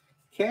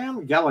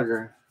 Cam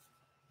Gallagher.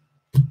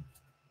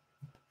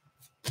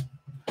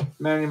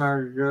 Manny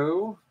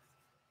Margot.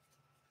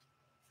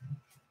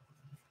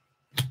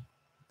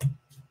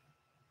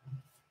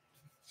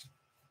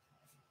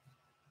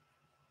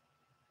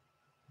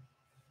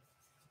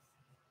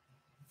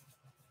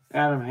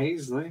 Adam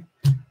Hazley.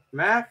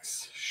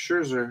 Max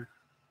Scherzer.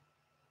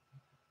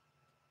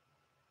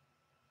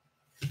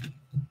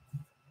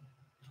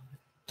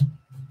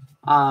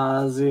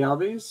 Ozzy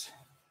Albies.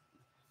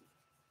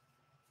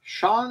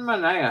 Sean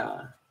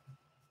Manaea.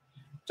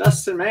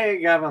 Dustin May,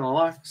 Gavin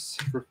Lux,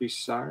 Rookie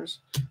Stars.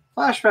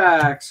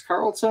 Flashbacks,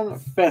 Carlton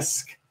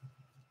Fisk.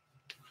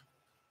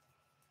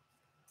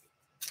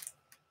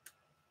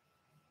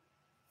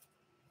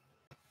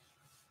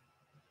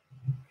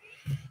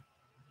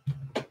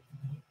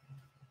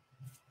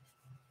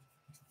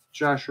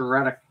 Josh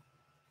Reddick.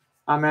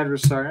 Ahmed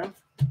Rosario.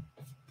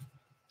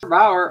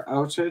 Bauer,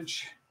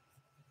 outage.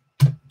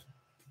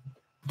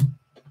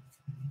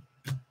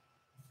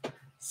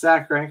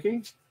 Zach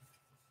Greinke.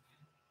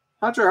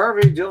 Hunter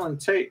Harvey,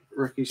 Dylan Tate,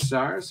 Rookie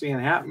Stars.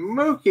 Ian Happ,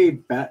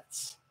 Mookie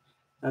Betts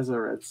as a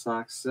Red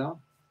Sox still.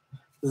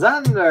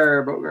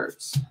 Xander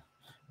Bogaerts.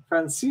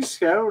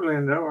 Francisco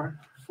Lindor,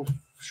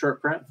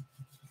 short print.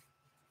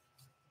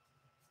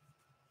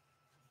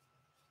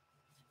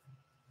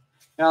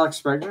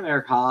 Alex Bregman,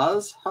 Eric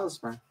Haas,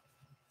 Hosmer.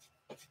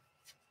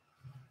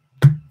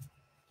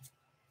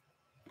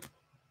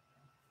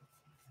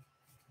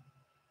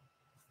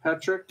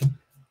 Patrick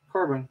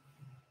Corbin.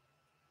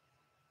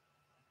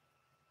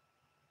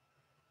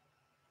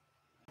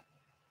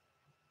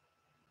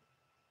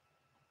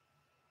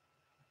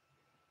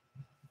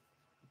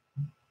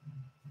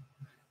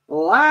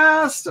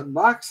 Last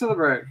box of the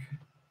break.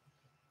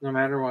 No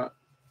matter what.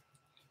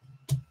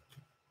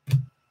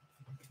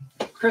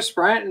 Chris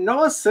Bryant,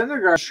 Noah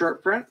Syndergaard,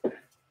 short print,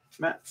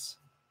 Mets.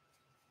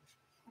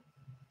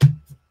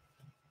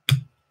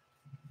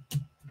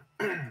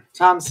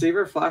 Tom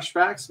Seaver,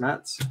 flashbacks,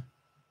 Mets.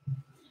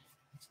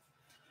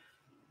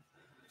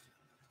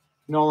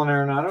 Nolan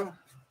Arenado.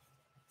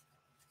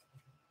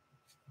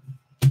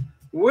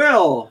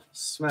 Will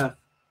Smith.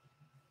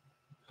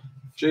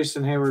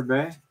 Jason Hayward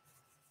Bay.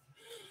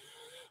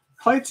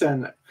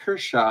 Clayton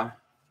Kershaw.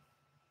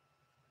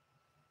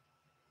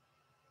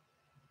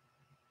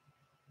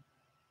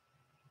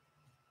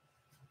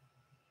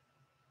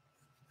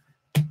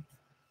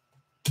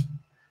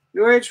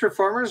 New Age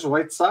Performers,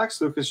 White Sox,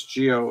 Lucas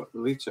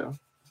Giolito.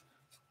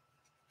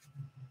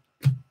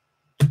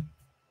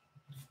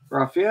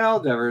 Rafael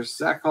Devers,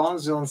 Zach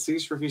Collins, Dylan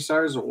Cease, Rookie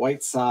Stars,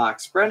 White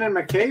Sox. Brendan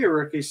McKay,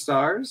 Rookie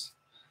Stars.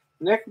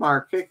 Nick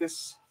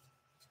Markakis.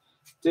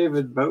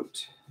 David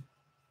Boat.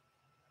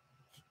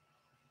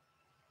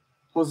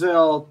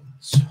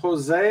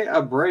 Jose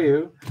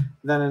Abreu,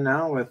 then and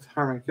now with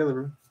Harmon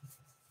Killebrew.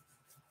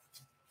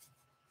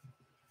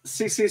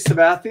 CC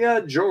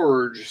Sabathia,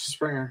 George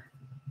Springer.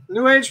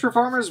 New Age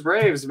Performers,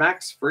 Braves,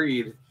 Max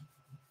Fried.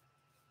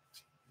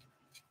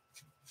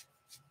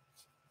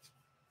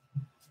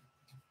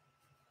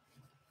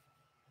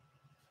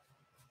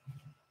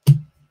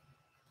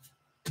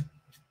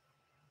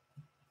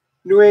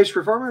 New Age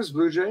Performers,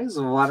 Blue Jays,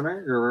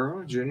 Vladimir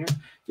Guerrero Jr.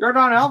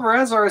 Yordan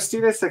Alvarez,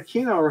 Aristides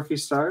Aquino, Rookie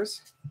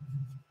Stars.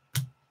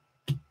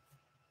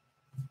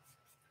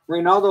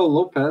 Reynaldo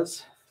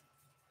Lopez.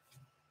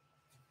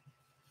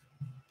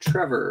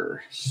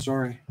 Trevor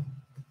Story.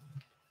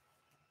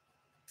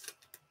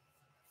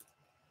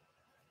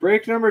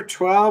 Break number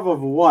 12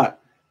 of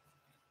what?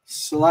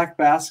 Select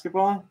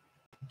Basketball.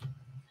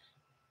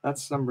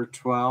 That's number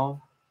 12.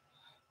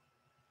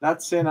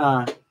 That's in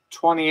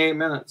 28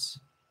 minutes.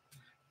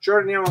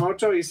 Jordan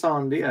Yamamoto,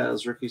 Isan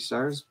Diaz, Rookie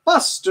Stars.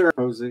 Buster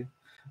Posey.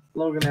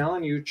 Logan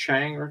Allen, Yu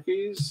Chang,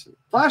 Rookies.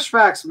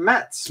 Flashbacks,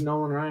 Mets,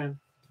 Nolan Ryan.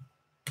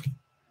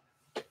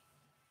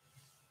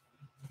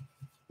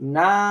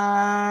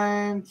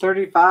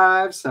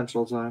 9:35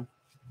 Central Time.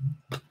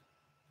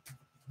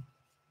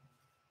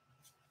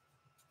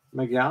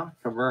 Miguel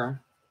Cabrera.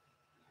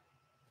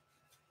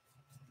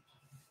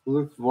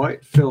 Luke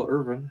Voigt, Phil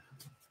Irvin.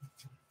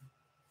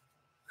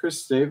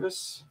 Chris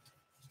Davis.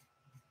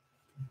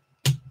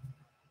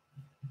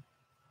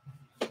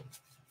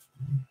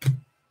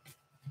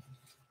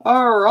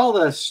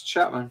 Aroldis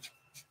Chapman.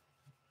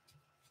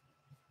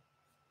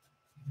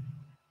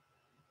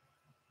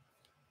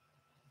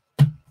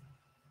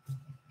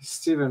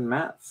 Steven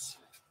Matz.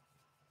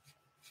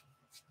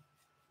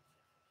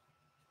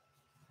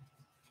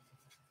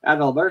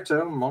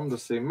 Adalberto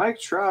Mondesi. Mike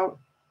Trout.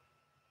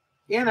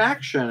 In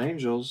action,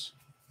 Angels.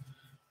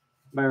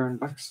 Byron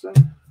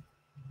Buxton.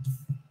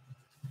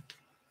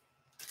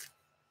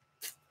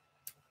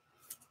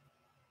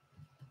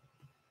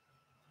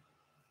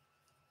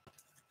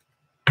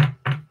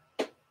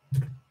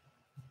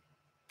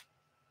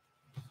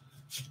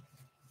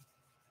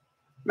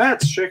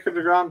 Mets, Jacob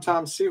deGrom,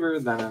 Tom Seaver,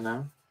 then and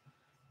now.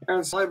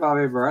 Aaron Slay,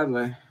 Bobby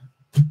Bradley.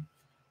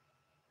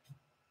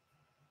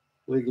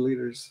 League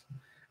leaders.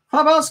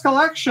 Clubhouse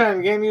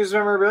Collection, game used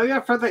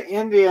memorabilia for the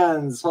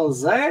Indians.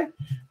 Jose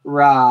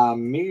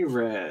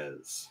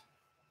Ramirez.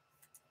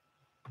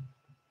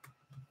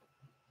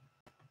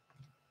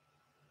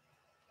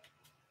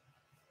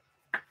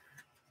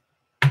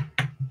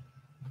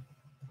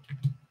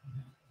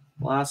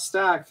 Last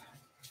stack.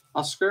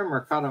 Oscar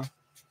Mercado.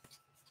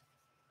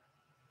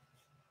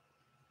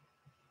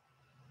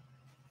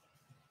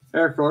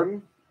 Eric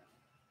Gordon.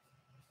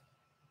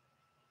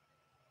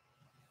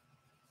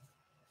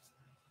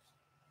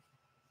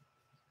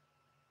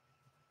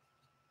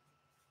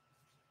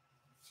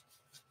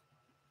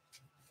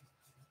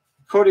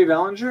 Cody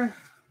Bellinger.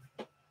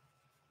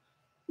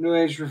 New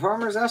Age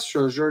Reformers,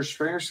 Astros, George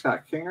Springer,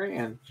 Scott Kingery,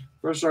 and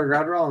Roshar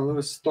Gradwell and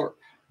Lewis Thorpe.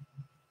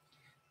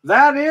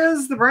 That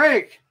is the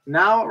break.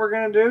 Now what we're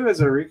going to do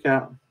is a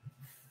recap.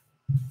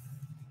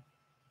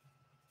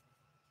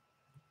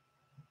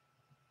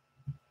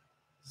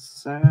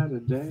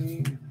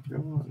 Saturday,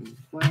 going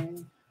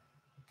playing.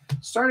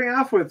 Starting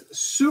off with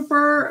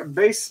Super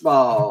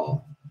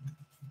Baseball.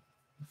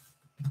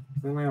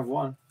 We only have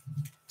one.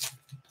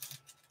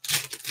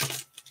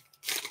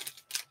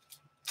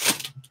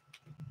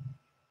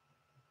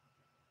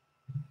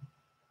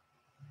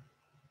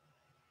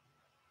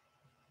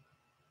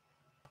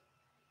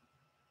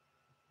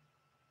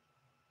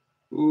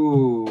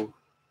 Ooh.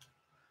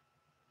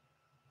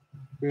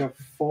 We have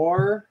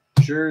 4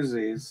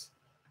 jerseys.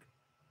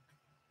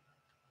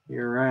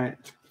 You're right.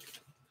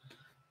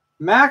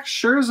 Max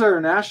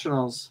Scherzer,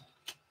 Nationals.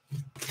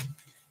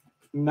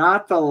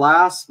 Not the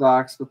last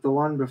box, but the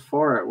one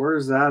before it.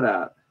 Where's that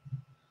at?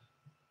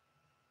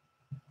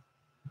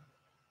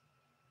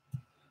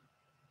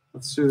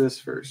 Let's do this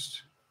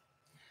first.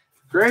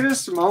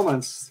 Greatest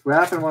moments. We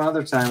happened one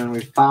other time, and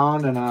we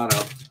found an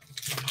auto.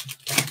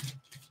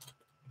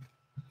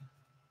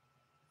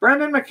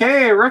 Brendan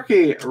McKay,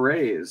 rookie,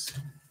 Rays.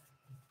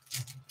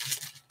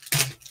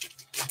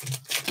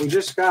 We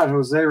just got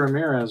Jose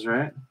Ramirez,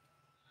 right?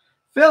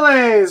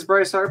 Phillies,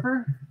 Bryce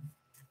Harper.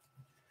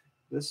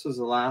 This was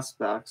the last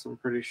box, I'm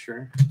pretty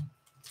sure.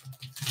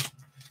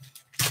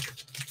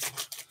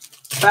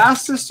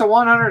 Fastest to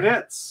 100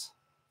 hits,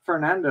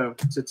 Fernando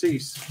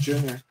Tatis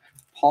Jr.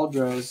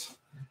 Padres.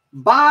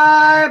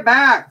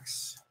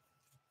 Buybacks.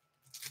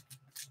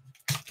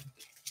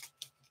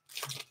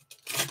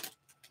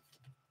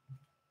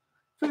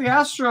 For the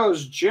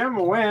Astros, Jim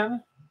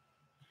Wynn,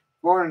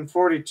 born in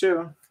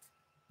 42.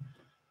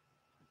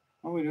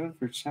 What are we doing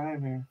for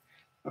time here?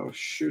 Oh,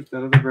 shoot,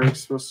 that other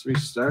break's supposed to be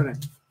starting.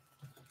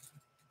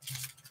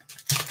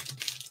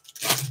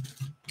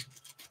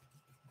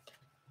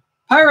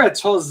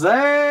 Pirates,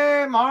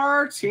 Jose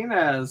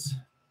Martinez,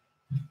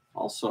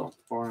 also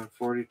born in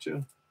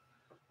 42.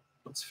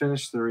 Let's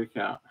finish the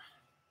recount.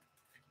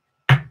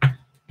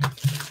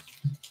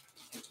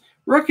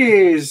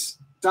 Rookies,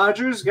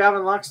 Dodgers,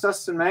 Gavin Lux,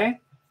 Dustin May,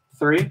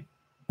 3.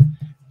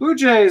 Blue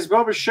Jays,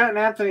 Bo Bichette and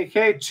Anthony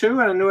Kay,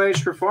 2, and a new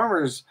age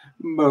performers,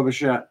 Bo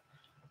Bichette.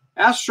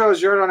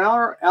 Astros,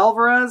 Yordan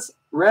Alvarez.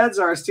 Reds,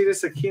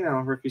 Aristides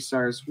Aquino, rookie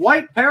stars.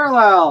 White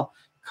parallel,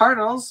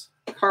 Cardinals,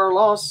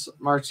 Carlos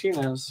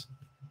Martinez.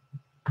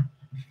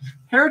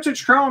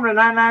 Heritage Chrome to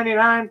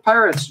 999,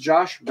 Pirates,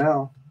 Josh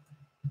Bell.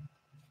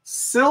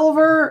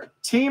 Silver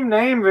team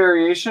name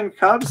variation,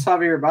 Cubs,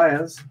 Javier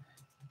Baez.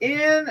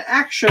 In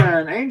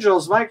action,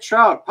 Angels, Mike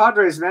Trout.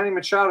 Padres, Manny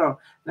Machado.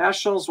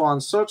 Nationals,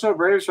 Juan Soto.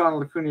 Braves,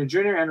 Ronald Acuna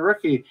Jr. And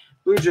rookie,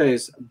 Blue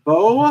Jays,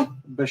 Bo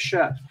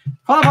Bichette.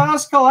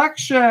 Clubhouse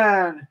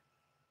Collection.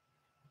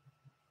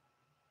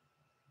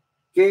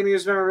 Game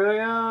used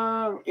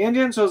memorabilia.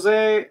 Indians,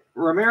 Jose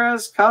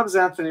Ramirez. Cubs,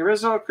 Anthony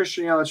Rizzo.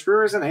 Christian Yelich,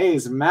 Brewers. And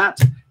A's,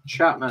 Matt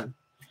Chapman.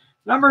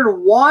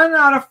 Numbered 1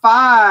 out of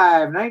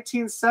 5.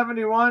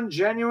 1971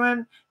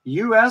 genuine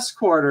U.S.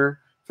 quarter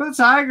for the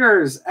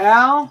Tigers.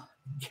 Al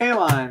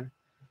Kaline.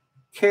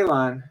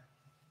 Kaline.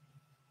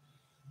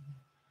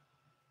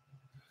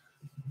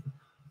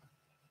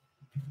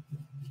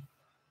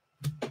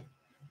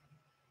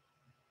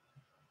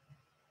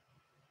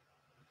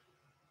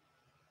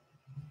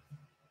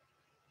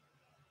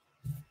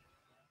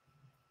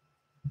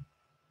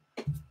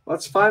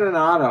 Let's find an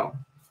auto.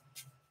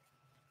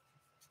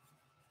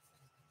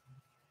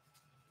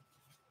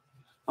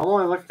 I'm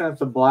only looking at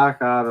the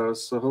black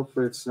autos, so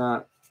hopefully it's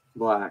not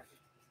black.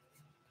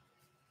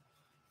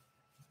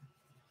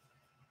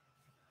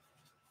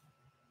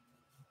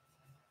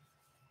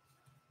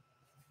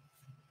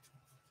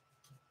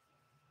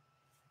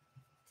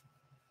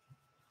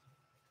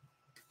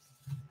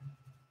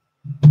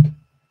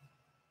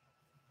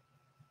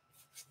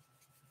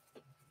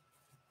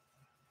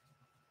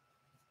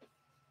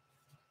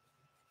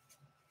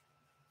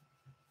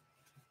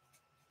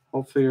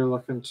 Hopefully you're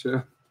looking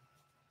too.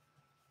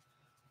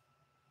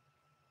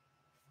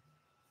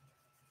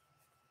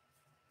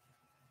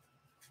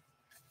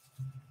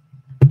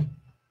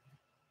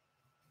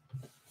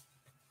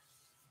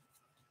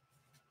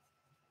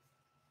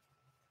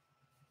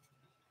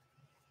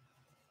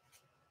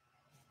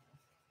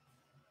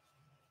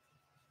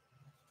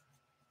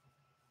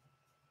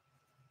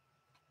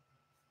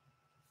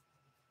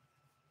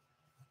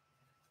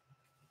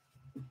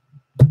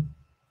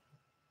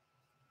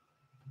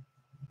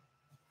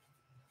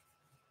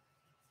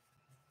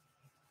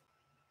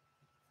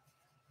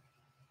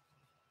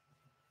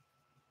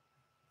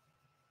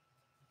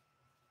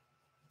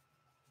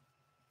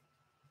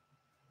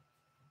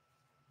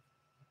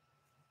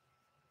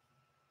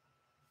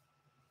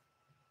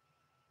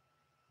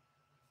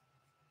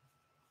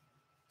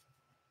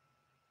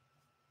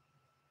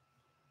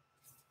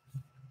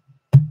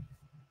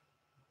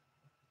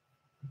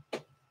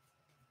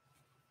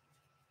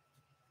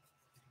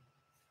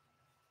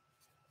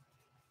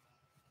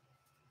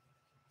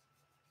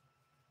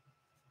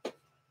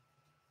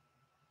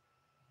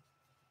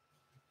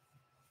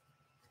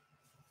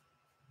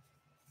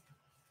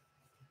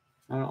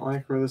 I don't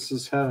like where this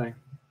is heading.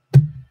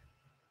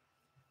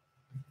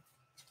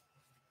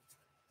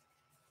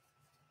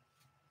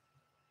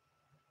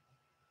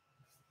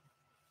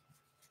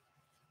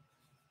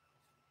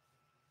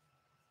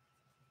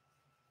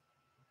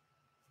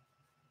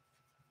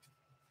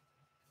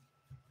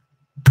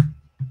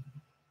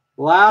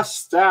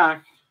 Last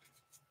stack.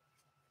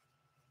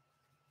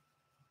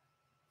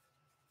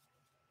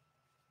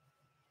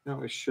 No,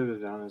 we should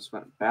have done is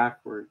went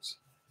backwards.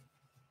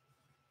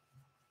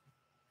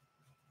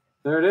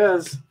 There it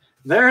is.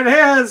 There it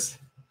is.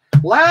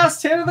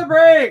 Last hit of the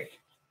break.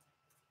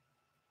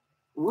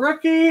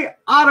 Rookie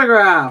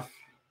autograph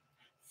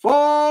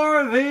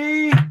for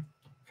the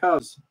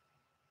Cubs.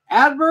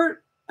 Adbert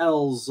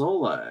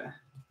Alzolay.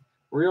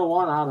 Real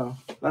one auto.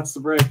 That's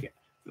the break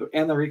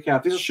and the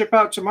recap. These will ship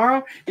out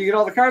tomorrow. You get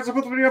all the cards. I'll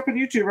put the video up on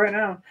YouTube right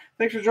now.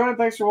 Thanks for joining.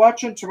 Thanks for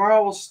watching.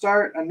 Tomorrow we'll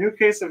start a new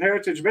case of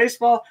Heritage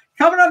Baseball.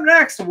 Coming up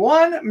next,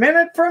 1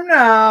 minute from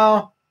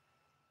now.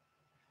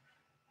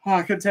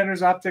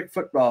 Contenders Optic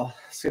Football.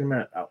 See you in a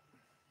minute. Out.